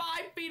it was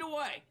 5 feet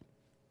away.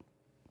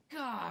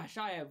 Gosh,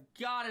 I have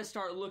got to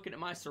start looking at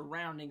my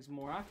surroundings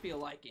more. I feel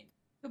like a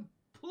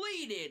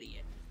complete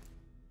idiot.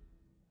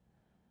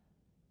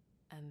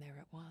 And there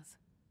it was.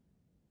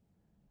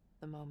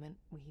 The moment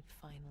we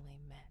finally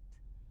met.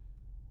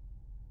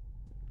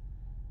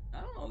 I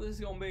don't know if this is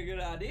gonna be a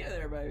good idea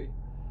there, baby.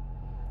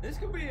 This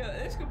could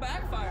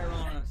backfire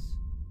on us.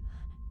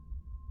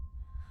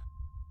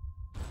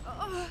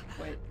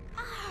 Wait.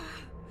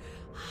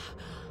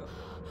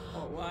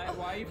 Oh, why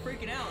are you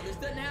freaking out? This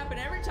doesn't happen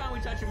every time we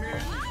touch a mirror.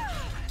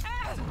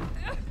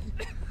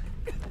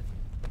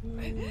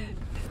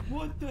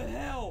 What the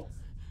hell?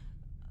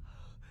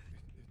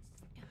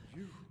 It's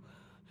you.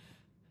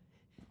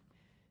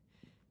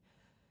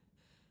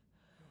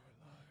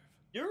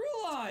 You're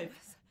alive.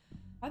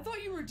 I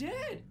thought you were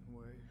dead.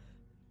 Wait.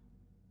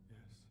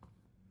 Yes.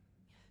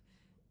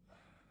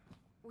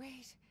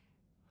 Wait.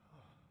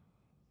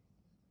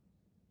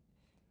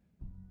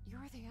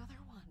 You're the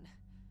other one.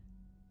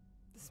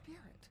 The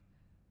spirit.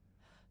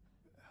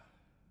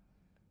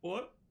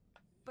 What?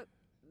 But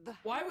the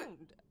Why would-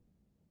 hound.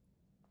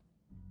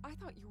 I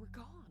thought you were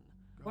gone.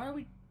 Why are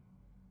we...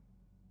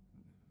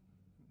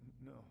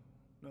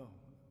 No.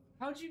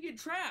 How'd you get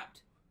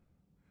trapped?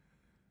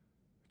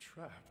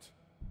 Trapped.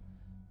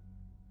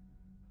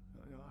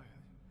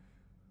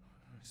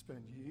 I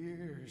spent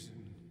years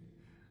in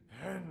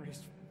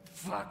Henry's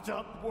fucked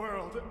up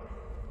world.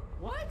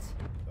 What?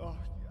 Oh,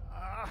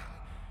 yeah.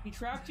 He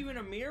trapped you in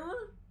a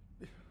mirror?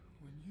 When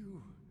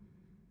you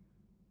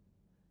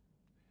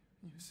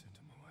sent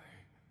him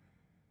away,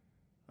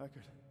 I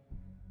could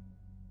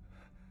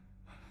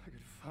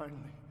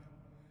finally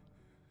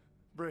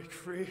break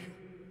free.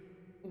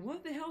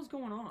 What the hell's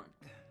going on?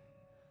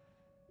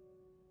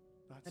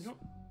 That's I don't...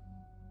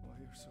 why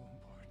you're so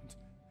important.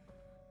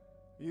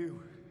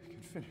 You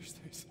can finish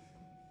this.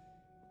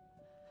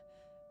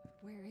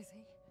 Where is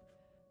he?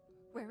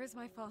 Where is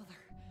my father?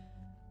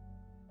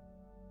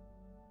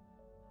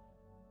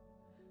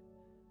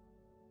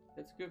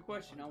 That's a good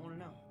question. I want to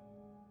know.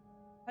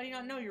 How do you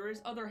not know? You're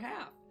his other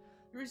half.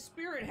 You're his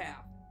spirit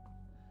half.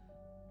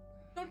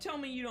 Don't tell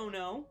me you don't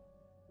know.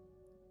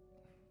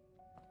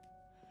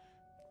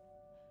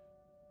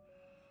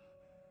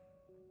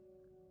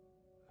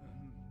 For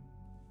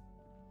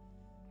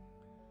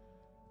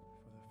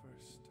the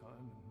first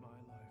time in my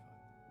life,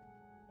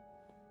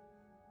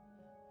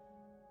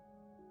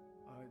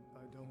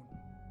 I don't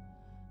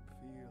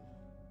feel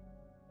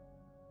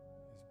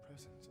his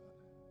presence.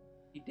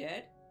 He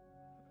dead?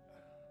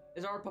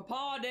 Is our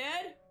papa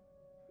dead?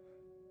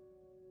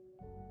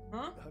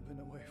 Huh? I've been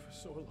away for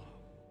so long.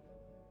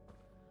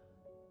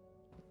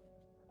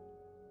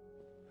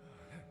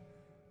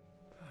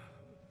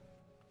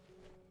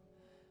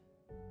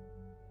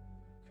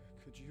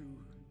 Could you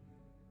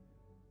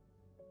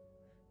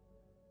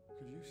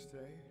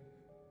stay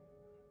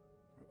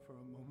for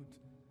a moment?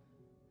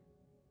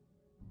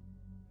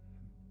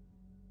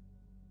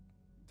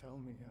 Tell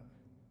me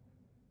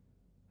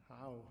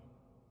how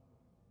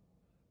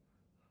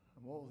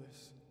all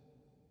this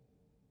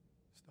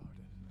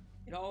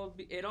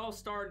started. It all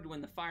started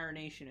when the Fire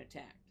Nation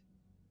attacked.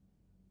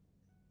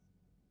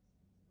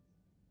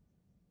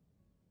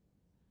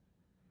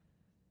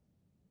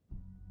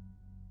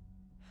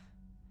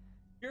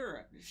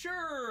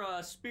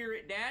 Sure,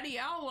 Spirit Daddy.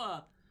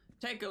 I'll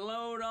take a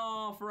load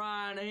off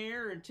right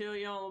here and tell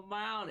you all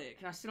about it.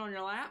 Can I sit on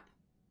your lap?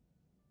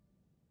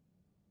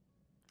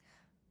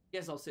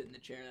 Guess I'll sit in the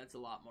chair. That's a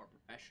lot more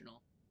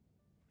professional.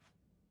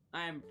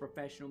 I am a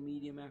professional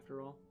medium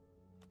after all.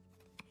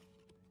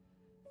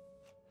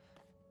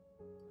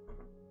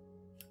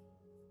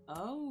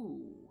 Oh.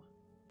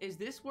 Is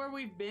this where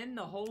we've been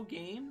the whole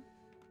game?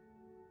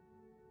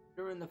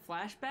 During the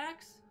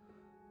flashbacks?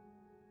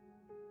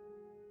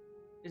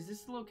 Is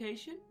this the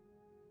location?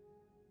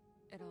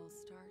 It all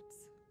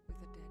starts with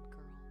a dead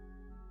girl.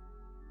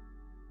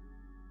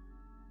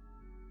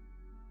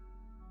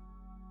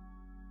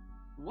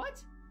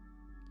 What?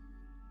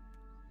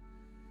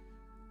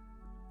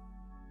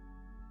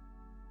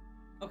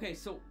 Okay,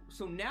 so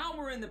now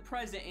we're in the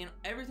present and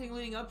everything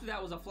leading up to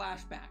that was a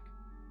flashback.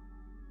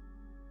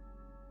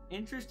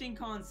 Interesting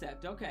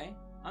concept. Okay,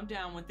 I'm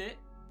down with it.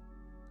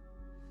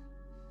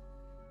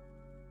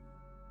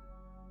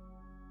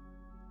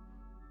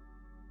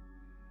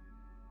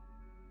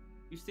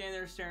 You stand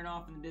there staring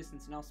off in the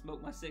distance and I'll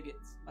smoke my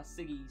ciggies.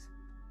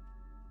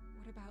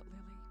 What about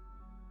Lily?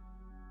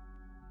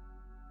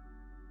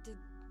 Did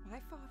my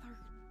father...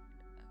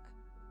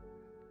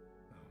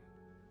 No.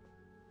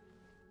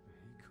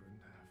 He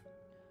couldn't have.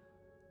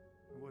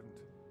 He wouldn't.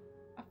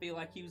 I feel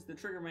like he was the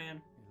trigger man.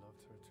 He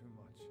loved her too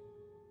much.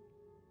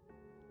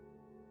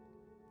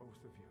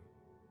 Both of you.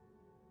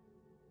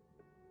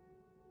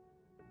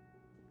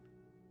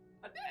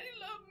 My daddy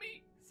loved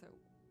me. So,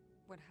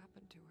 what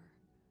happened to her?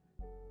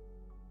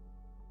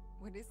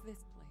 What is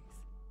this place?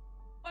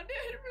 My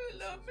daddy really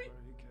loved me. This is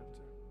where he kept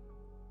her.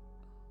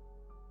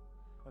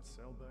 That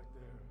cell back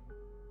there.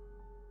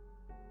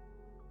 It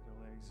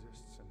only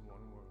exists in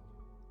one world.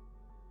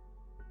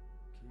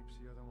 Keeps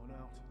the other one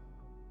out.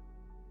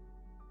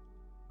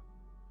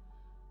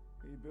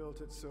 He built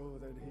it so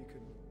that he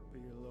could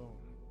be alone.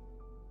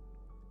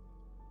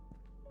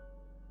 It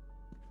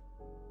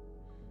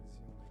is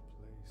the only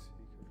place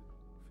he could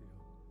feel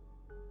normal.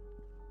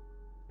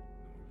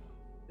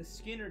 The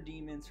Skinner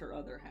demon's her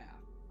other half.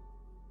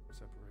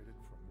 Separated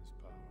from his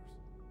powers.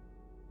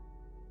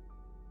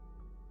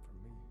 From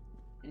me.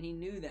 And he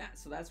knew that,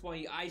 so that's why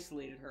he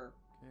isolated her.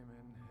 Came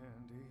in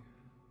handy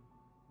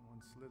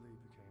once Lily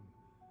became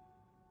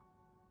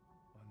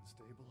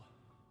unstable.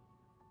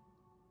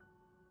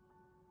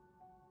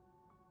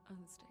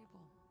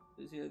 Unstable.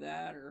 It was either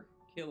that or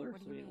kill her,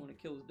 What do so you he didn't mean? want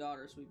to kill his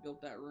daughter, so he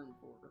built that room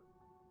for her.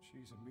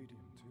 She's a medium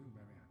too,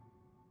 Marianne.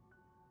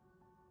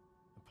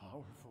 A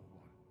powerful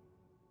one.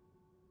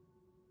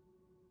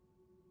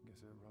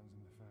 Guess it runs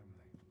in the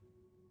family.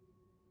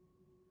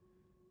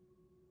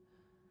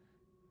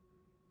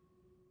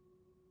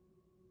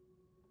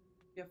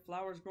 You have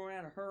flowers growing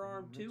out of her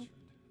arm too?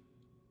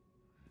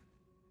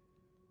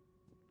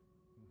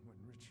 When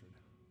Richard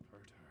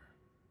hurt her,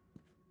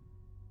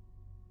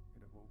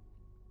 it awoke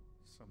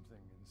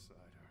something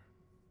inside her.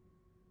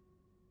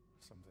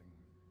 Something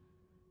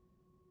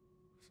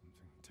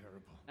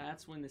terrible.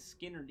 That's when the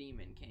Skinner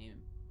demon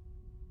came.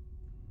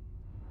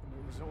 And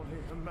it was only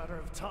a matter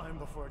of time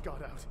before it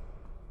got out.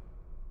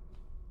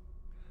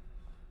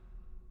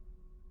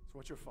 It's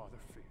what your father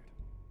feared.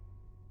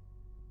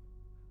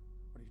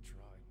 What he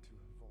tried to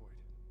avoid.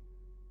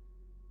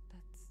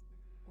 That's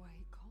why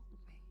he called me.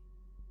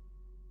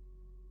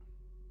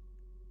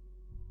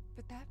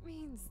 But that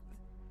means...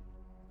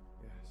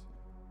 Yes.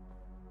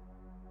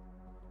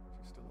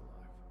 She's still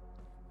alive.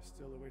 There's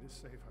still a way to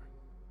save her.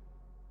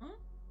 Huh?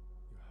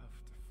 You have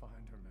to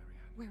find her,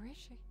 Marianne. Where is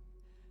she?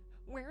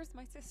 Where is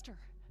my sister?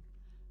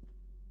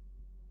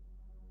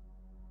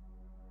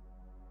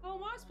 How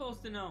am I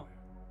supposed to know?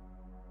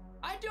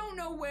 I don't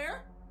know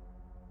where.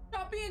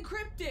 Stop being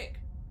cryptic.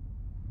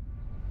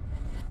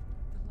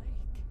 The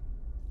lake.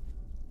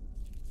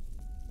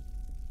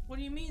 What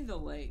do you mean the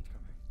lake?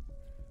 Coming.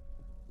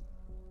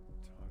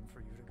 Time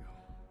for you to go.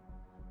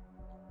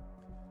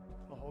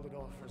 I'll hold it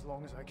off for as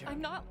long as I can.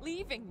 I'm not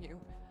leaving you.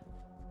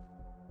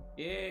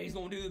 Yeah, he's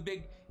gonna do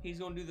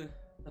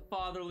the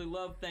fatherly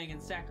love thing and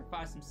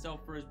sacrifice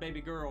himself for his baby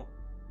girl.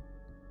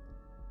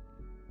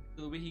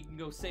 So that he can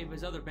go save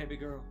his other baby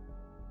girl.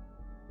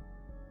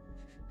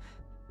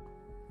 You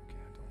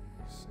can't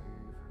only save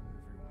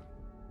everyone,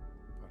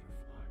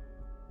 Butterfly.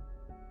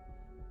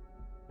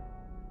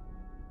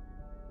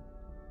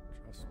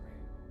 Trust me.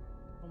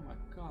 Oh my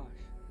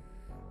gosh.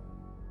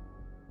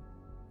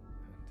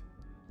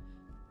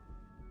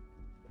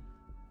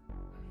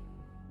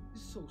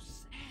 This is so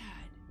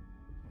sad.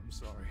 I'm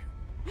sorry.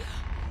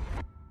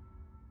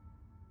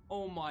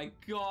 Oh my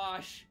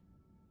gosh.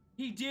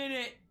 He did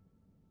it.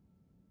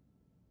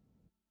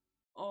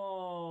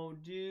 Oh,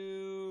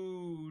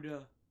 dude.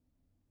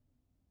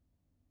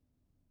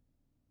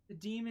 The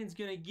demon's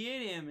gonna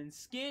get him and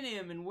skin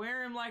him and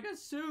wear him like a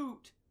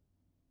suit.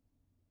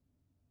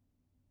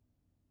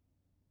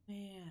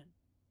 Man.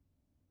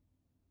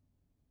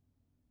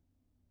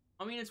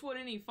 I mean, it's what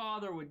any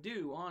father would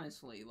do,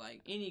 honestly.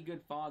 Like, any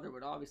good father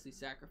would obviously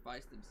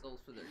sacrifice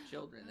themselves for their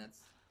children.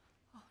 That's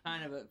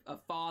kind of a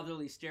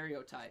fatherly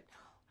stereotype.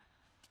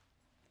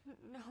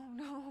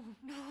 No.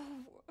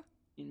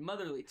 And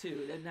motherly, too.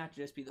 It doesn't have to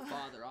just be the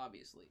father,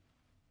 obviously.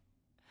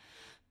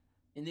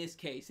 In this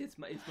case, it's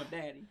my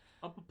daddy.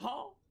 My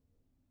papa.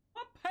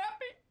 My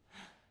pappy.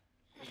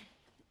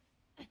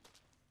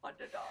 My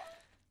dad.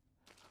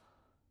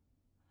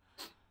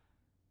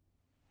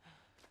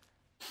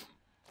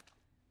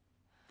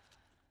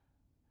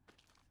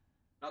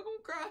 Not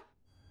gonna cry.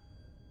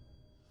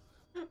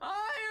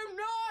 I am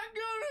not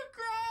gonna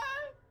cry.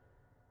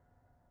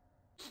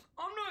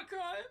 I'm not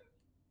crying.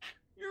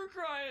 You're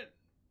crying.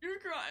 You're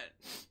crying.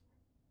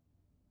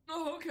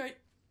 Oh, okay.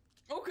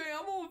 Okay,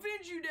 I'm gonna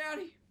avenge you,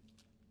 Daddy.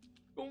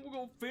 We're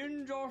gonna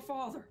avenge our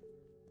father.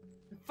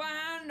 And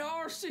find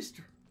our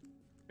sister.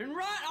 And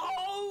right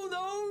all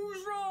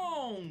those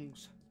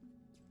wrongs.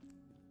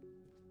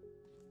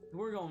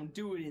 We're gonna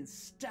do it in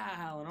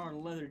style in our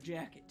leather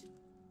jacket.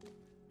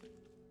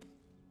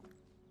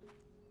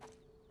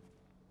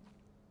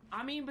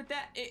 I mean, but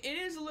it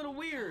is a little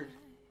weird.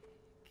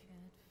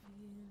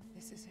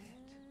 This is it.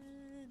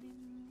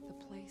 The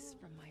place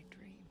from my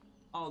dream.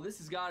 Oh, this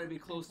has got to be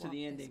close to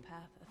the ending. I've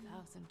walked this path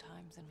 1,000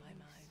 times in my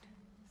mind.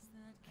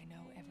 I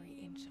know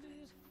every inch of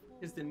it.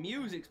 Because the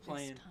music's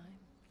playing. This time,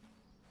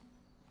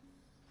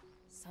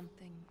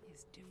 something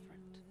is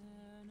different.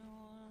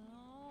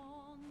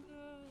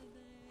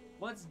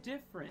 What's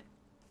different?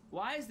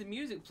 Why is the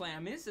music playing? I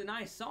mean, it's a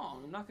nice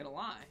song. I'm not gonna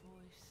lie.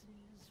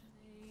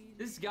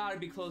 This has got to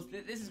be close.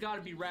 This has got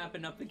to be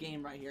wrapping up the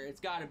game right here. It's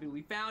got to be.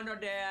 We found our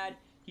dad.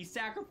 He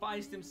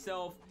sacrificed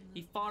himself.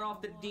 He fought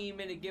off the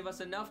demon to give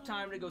us enough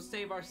time to go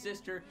save our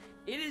sister.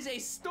 It is a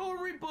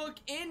storybook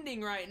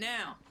ending right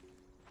now.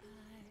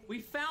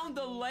 We found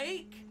the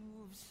lake.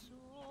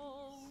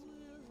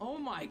 Oh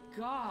my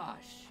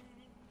gosh.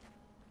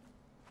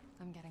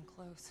 I'm getting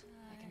close.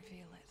 I can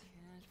feel it.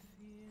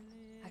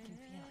 I can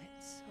feel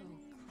it so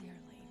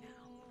clearly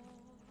now.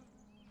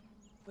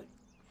 But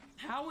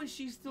how is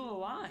she still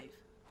alive?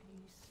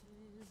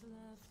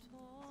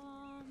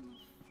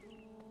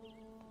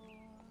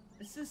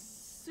 It's a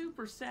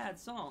super sad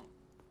song.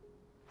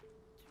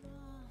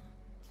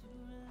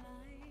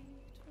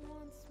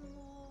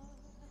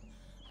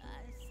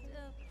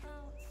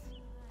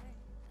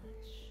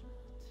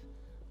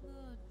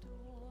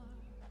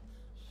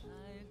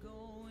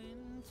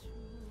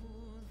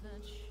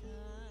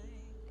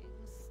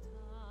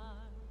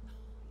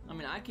 I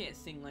mean, I can't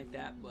sing like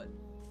that, but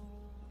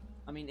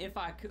I mean, if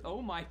I could.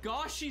 Oh my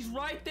gosh, she's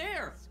right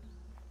there.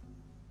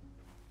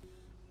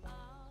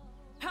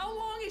 How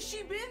long has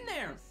she been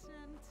there?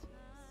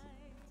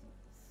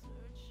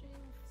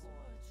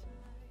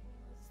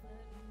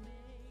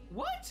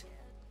 What?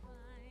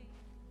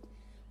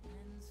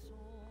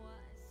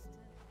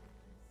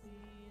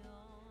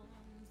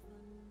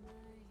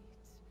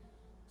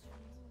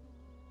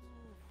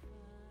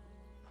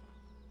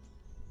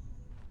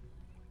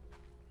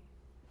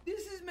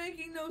 This is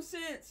making no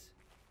sense.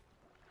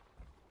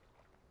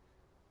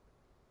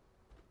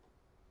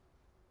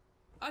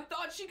 I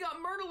thought she got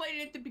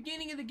mutilated at the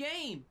beginning of the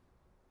game.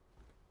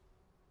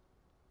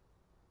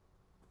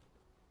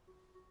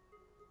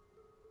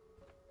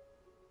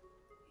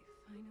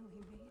 We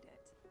finally made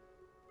it.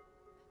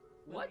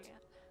 What?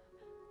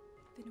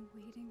 I've been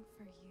waiting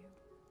for you,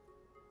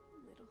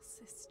 little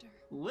sister.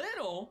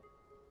 Little?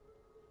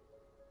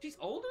 She's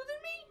older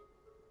than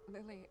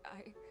me? Lily,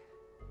 I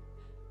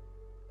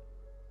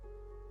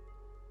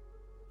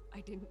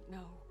didn't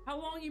know. How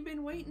long you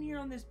been waiting here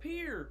on this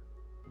pier?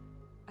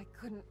 I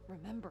couldn't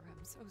remember.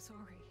 I'm so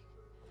sorry.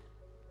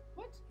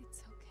 What?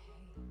 It's okay.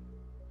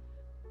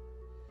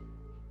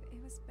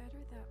 It was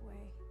better that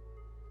way.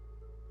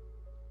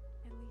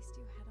 At least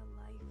you had a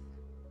life.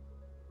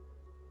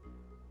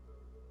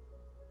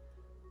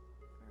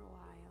 For a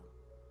while.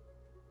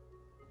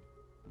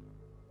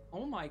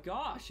 Oh my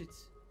gosh,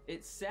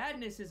 it's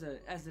sadness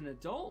as an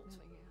adult. Oh,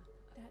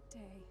 yeah.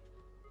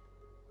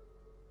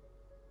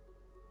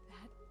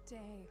 That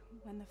day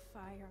when the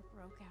fire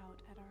broke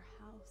out at our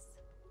house,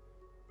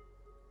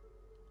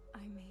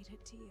 I made a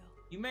deal.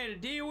 You made a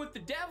deal with the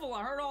devil.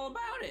 I heard all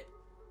about it.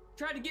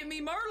 Tried to get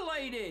me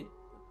mutilated.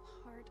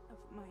 The part of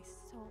my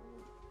soul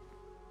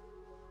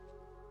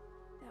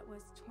that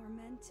was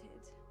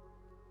tormented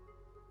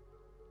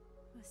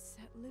was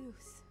set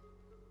loose.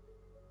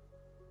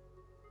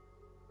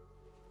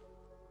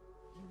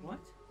 You mean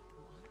What? the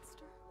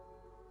monster?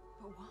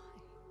 But why?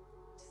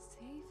 To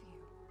save you.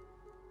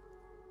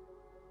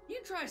 You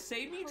didn't try to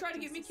save me. You tried to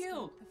get me Hoped to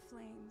killed. escape the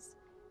flames,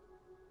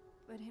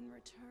 but in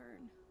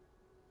return,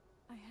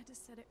 I had to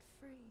set it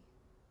free.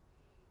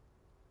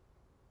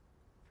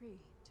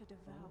 Free to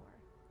devour,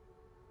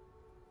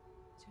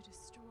 to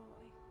destroy.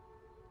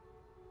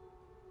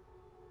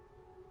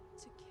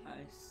 to kill. I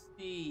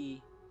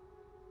see.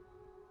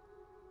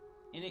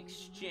 In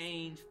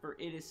exchange for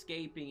it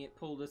escaping, it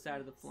pulled us out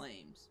of the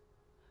flames.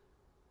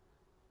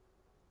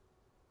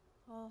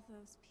 All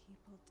those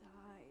people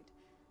died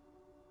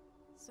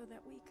so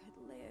that we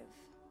could live.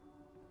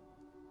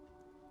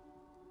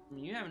 I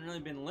mean, you haven't really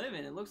been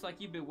living. It looks like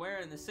you've been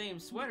wearing the same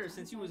sweater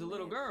since you was a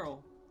little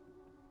girl.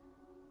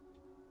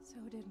 So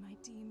did my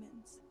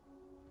demons.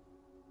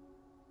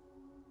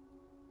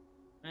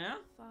 Yeah?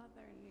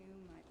 Father knew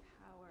my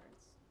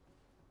powers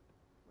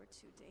were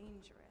too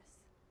dangerous.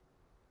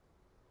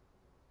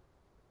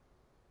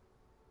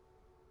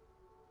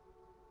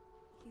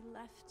 He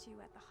left you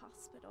at the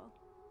hospital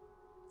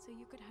so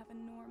you could have a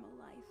normal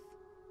life.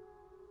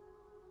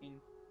 And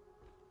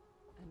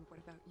what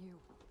about you?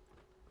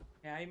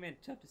 Yeah, he made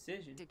a tough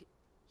decision. Did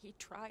he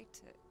try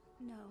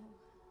to? No.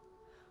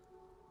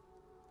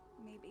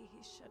 Maybe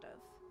he should have.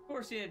 Of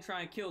course he didn't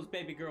try and kill his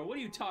baby girl. What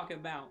are you talking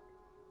about?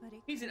 But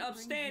he He's an couldn't bring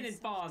upstanding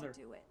himself father. to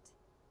do it.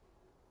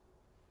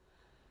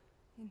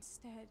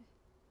 Instead,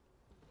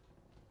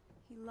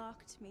 he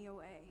locked me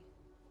away.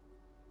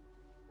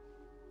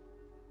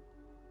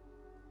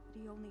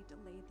 But he only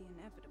delayed the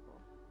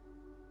inevitable.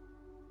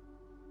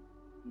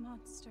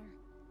 Monster.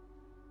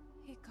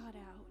 It got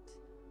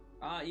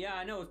out. Yeah,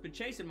 I know. It's been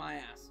chasing my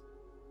ass.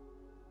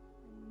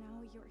 And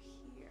now you're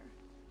here.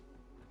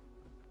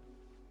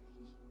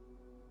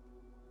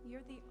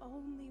 You're the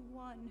only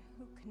one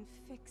who can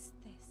fix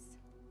this.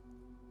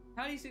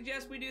 How do you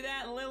suggest we do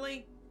that,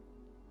 Lily?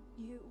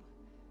 You.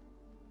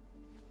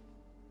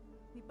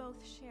 We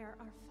both share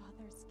our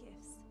father's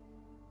gifts,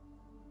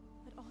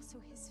 but also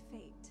his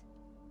fate.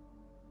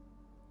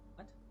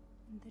 What?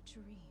 And the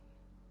dream.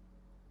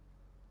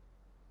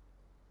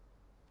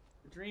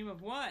 The dream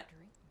of what?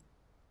 Dream.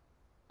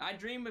 I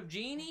dream of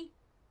Jeannie?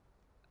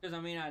 Because, I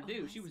mean, I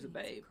do. All She was see a is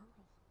babe.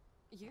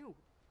 girl. You.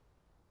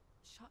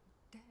 Shot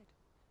dead.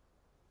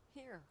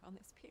 Here, on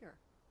this pier.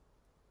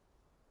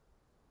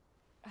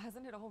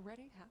 Hasn't it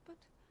already happened?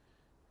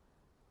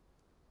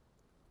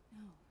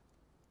 No.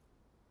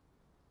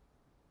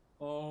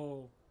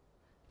 Oh.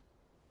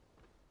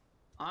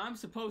 I'm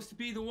supposed to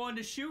be the one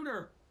to shoot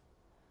her.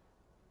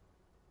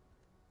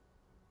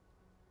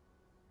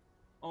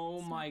 Oh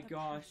It's my not the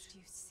gosh. past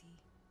you see.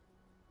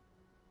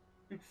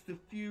 It's the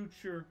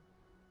future.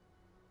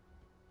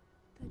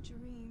 The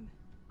dream.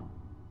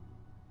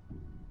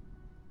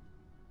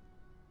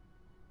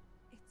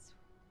 It's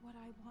what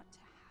I want to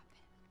happen.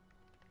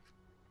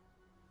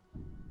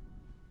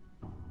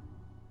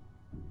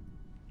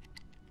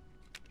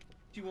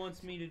 She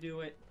wants me to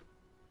do it.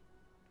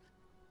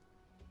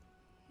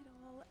 It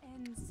all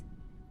ends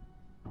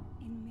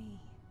in me.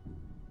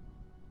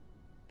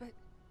 But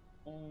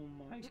Oh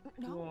my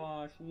No.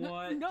 gosh.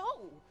 What?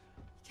 No!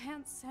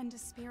 Can't send a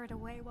spirit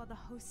away while the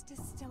host is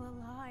still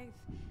alive.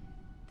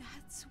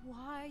 That's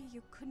why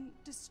you couldn't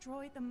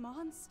destroy the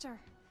monster.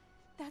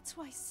 That's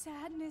why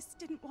Sadness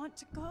didn't want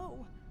to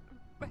go.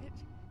 But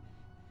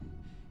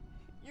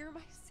you're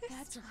my sister.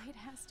 That's why it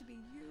has to be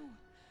you.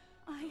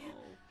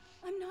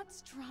 I'm not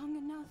strong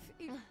enough.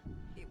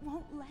 It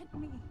won't let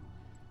me.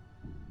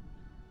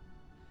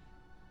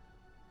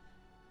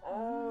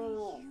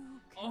 Oh. Only you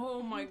can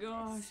Oh my end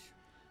gosh. this.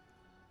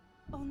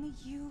 Only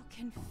you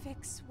can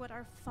fix what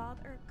our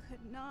father could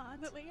not.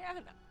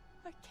 Liliana,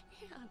 I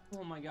can't.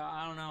 Oh my god.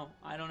 I don't know.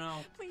 I don't know.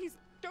 Please,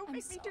 don't I'm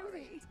make me do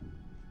sorry. this.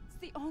 It's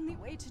the only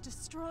way to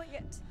destroy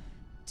it.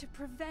 To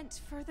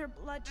prevent further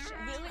bloodshed.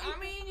 I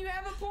mean, you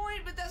have a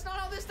point, but that's not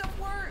how this stuff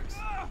works.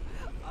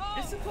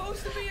 It's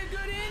supposed to be a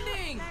good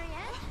ending.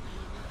 Marianne?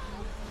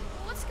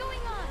 What's going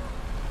on?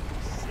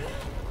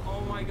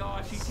 Oh my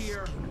gosh, he's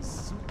here.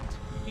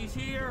 He's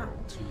here.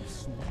 Too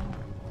small.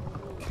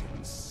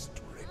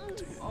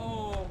 Constricted.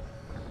 Oh.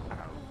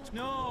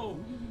 No.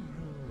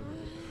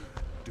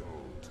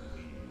 Don't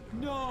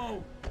leave.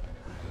 No.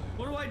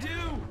 What do I do?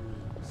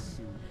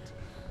 Suit.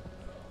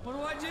 What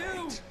do I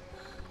do?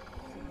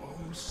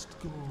 Almost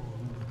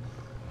gone.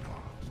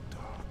 Not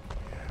done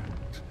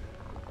yet.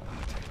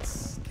 But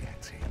it's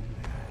getting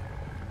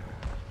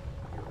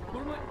there.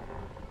 What am I?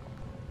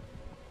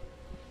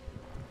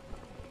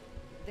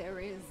 There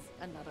is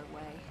another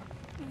way.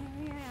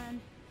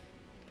 Marianne.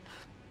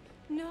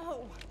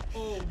 No.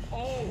 Oh,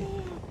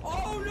 oh,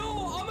 oh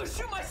no! I'm gonna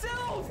shoot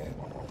myself!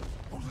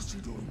 What is he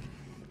doing?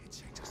 It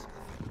changes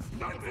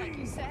Like you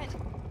nothing. said,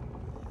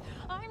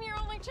 I'm your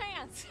only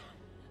chance.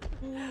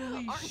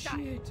 Holy Aren't I?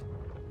 shit!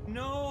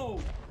 No!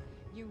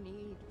 You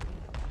need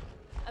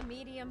a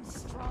medium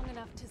strong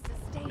enough to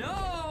sustain.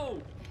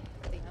 No!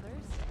 The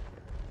others,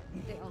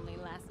 they only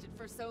lasted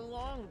for so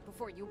long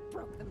before you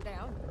broke them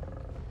down.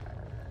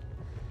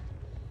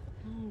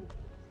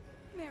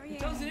 Marianne.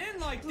 It doesn't end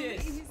like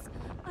this. Please.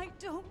 I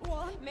don't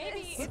want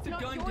Maybe this. Put it's the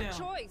not gun your down.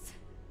 choice.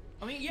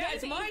 I mean, yeah,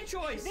 it's Maybe my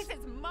choice. This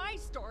is my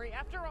story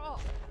after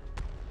all.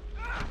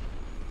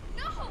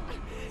 No!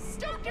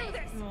 Don't do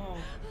this! Oh,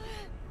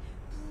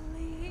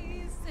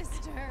 Please,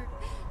 sister.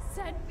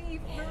 Set me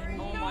free.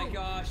 oh my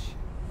gosh.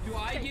 Do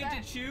I Stay get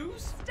back. to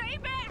choose? Stay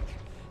back!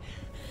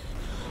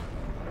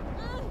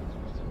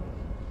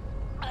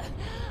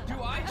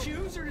 Do I choose?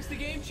 choose or does the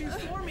game choose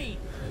for me?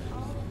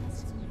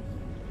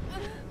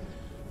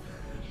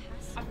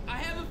 I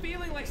have a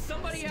feeling like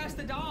somebody has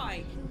to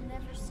die.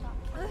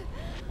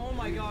 Oh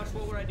my gosh,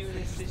 what would I do in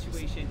this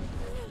situation?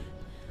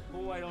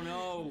 Oh, I don't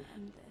know.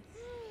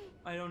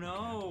 I don't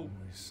know. Only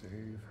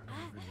save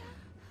everyone.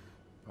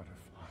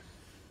 Butterfly.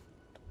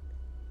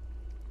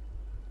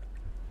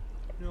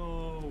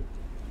 No.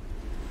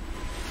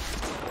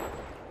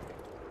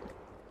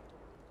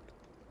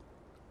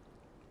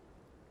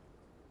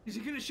 Is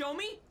he gonna show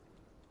me?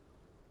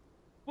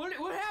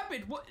 What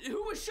happened?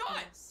 Who was shot?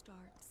 It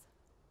starts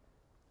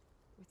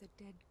with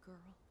a dead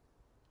girl.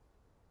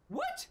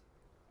 What?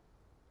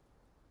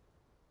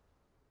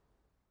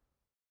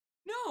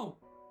 No.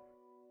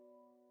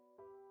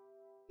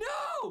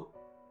 No.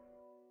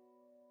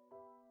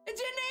 It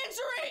didn't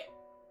answer it.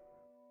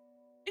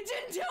 It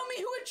didn't tell me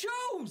who it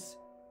chose.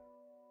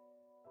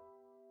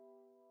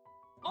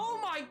 Oh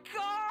my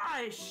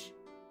gosh.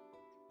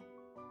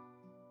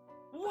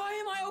 Why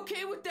am I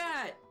okay with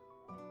that?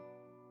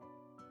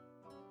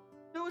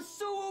 That was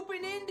so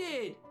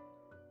open-ended.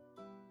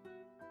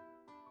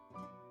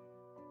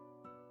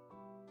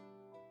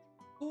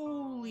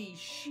 Holy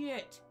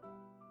shit.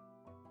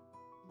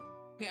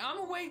 Okay, I'm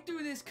gonna wait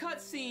through this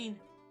cutscene.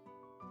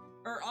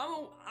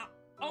 Oh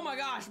my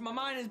gosh, my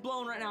mind is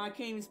blown right now. I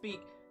can't even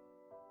speak.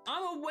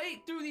 I'm gonna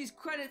wait through these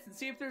credits and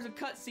see if there's a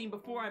cutscene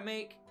before I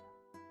make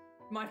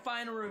my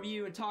final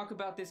review and talk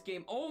about this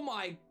game. Oh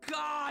my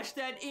gosh,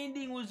 that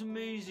ending was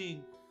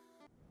amazing.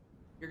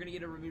 You're gonna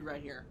get a review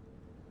right here.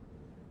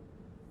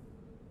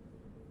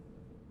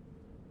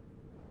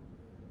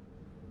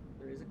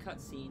 There is a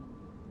cutscene.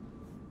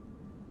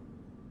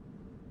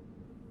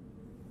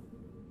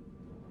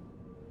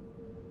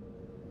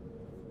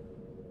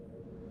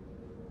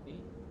 Okay.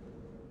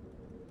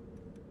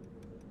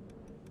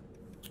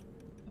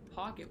 A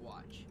pocket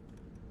watch.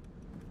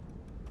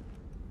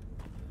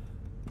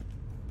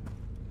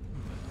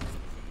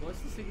 What's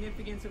the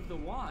significance of the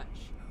watch?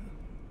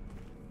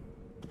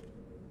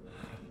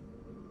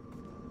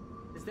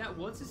 Is that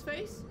what's his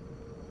face?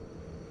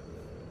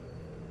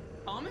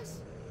 Thomas?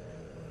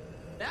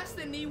 That's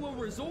the Niwa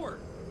Resort.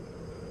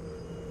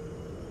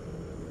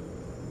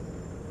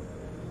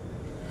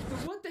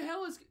 But what the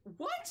hell is...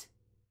 What?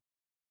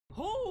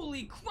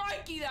 Holy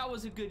crikey, that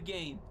was a good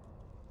game.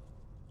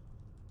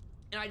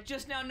 And I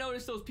just now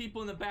noticed those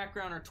people in the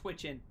background are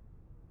twitching.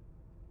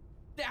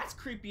 That's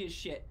creepy as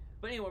shit.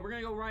 But anyway, we're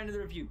gonna go right into the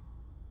review.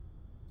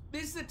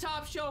 This is a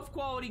top shelf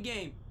quality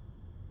game.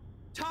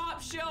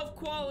 Top shelf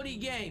quality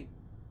game.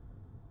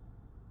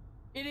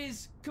 It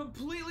is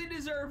completely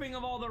deserving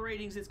of all the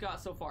ratings it's got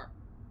so far.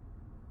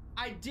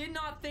 I did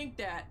not think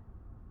that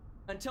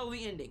until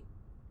the ending.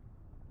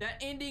 That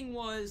ending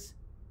was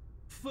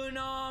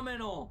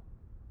phenomenal.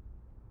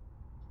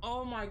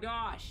 Oh my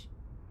gosh.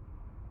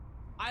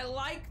 I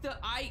love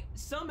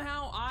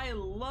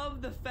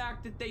the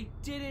fact that they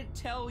didn't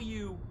tell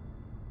you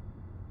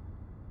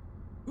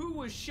who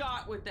was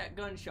shot with that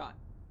gunshot.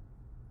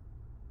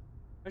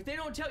 If they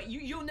don't tell you,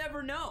 you'll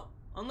never know.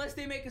 Unless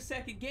they make a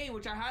second game,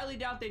 which I highly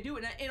doubt they do.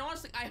 And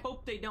honestly, I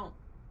hope they don't.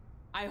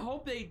 I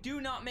hope they do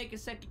not make a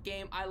second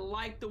game. I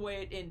like the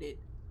way it ended.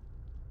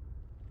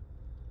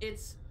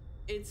 It's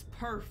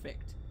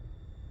perfect.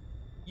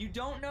 You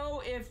don't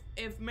know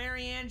if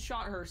Marianne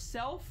shot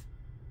herself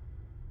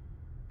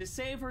to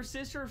save her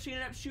sister, or if she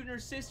ended up shooting her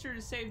sister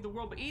to save the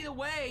world. But either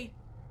way,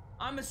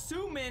 I'm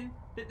assuming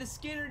that the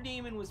Skinner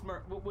demon was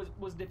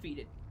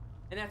defeated.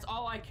 And that's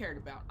all I cared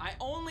about. I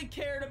only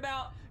cared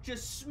about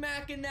just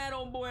smacking that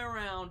old boy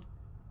around.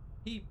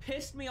 He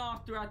pissed me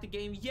off throughout the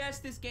game. Yes,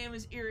 this game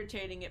is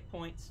irritating at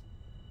points.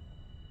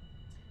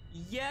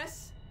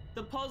 Yes,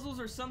 the puzzles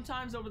are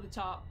sometimes over the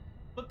top,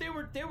 but they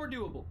were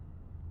doable.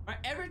 Right?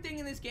 Everything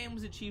in this game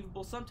was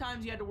achievable.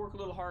 Sometimes you had to work a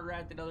little harder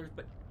at it than others,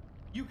 but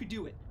you could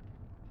do it.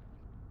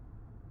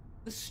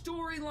 The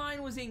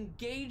storyline was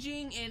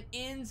engaging and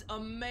ends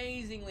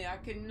amazingly. I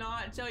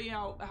cannot tell you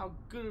how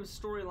good of a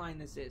storyline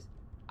this is.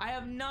 I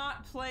have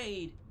not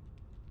played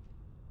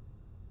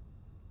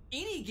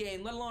any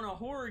game, let alone a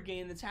horror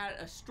game, that's had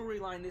a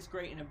storyline this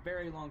great in a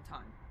very long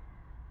time.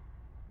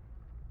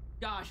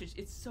 Gosh,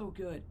 it's so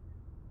good.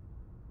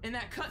 And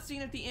that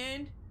cutscene at the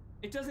end,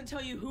 it doesn't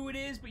tell you who it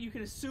is, but you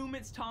can assume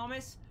it's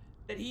Thomas,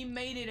 that he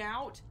made it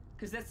out,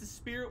 because that's the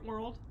spirit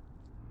world.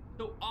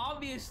 So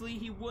obviously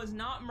he was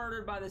not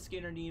murdered by the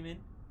Skinner demon.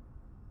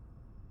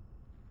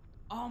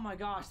 Oh my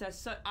gosh,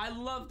 I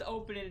love the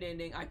open-ended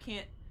ending. I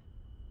can't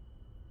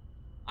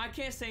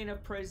say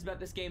enough praise about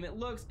this game. It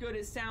looks good,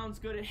 it sounds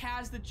good, it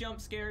has the jump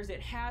scares,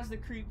 it has the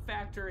creep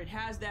factor, it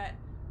has that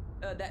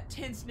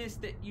tenseness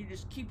that you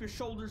just keep your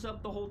shoulders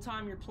up the whole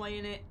time you're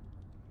playing it.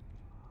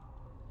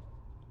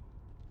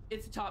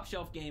 It's a top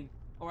shelf game.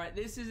 Alright,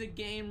 this is a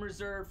game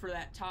reserved for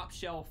that top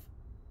shelf.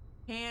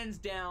 Hands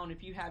down,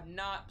 if you have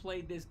not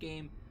played this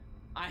game,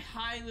 I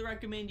highly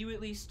recommend you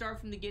at least start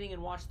from the beginning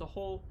and watch the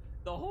whole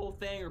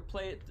thing, or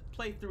play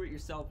through it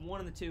yourself, one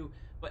of the two.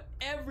 But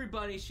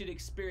everybody should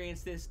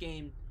experience this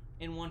game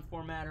in one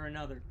format or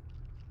another.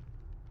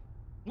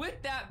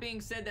 With that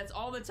being said, that's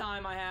all the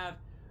time I have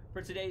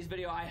for today's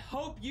video. I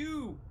hope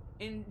you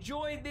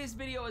enjoyed this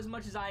video as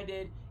much as I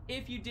did.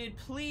 If you did,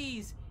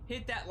 please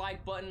hit that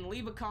like button.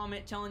 Leave a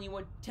comment telling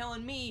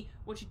me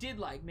what you did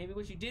like, maybe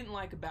what you didn't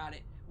like about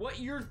it, what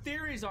your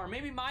theories are.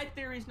 Maybe my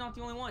theory is not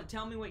the only one.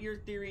 Tell me what your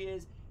theory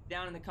is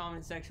down in the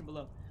comment section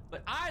below.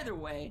 But either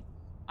way,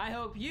 I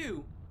hope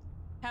you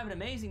have an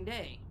amazing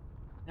day,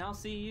 and I'll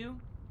see you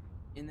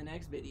in the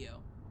next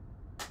video.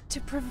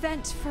 To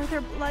prevent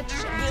further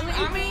bloodshed.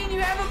 I mean,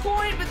 you have a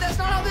point, but that's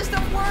not how this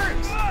stuff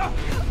works.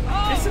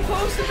 It's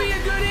supposed to be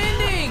a good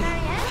ending.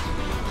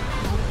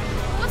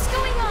 What's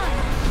going on?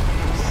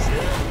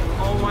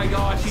 Oh my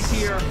gosh, he's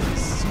here.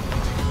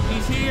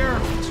 He's here.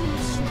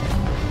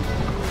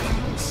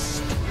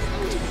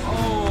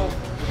 Oh.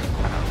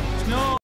 No.